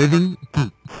of the Living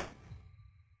Geeks.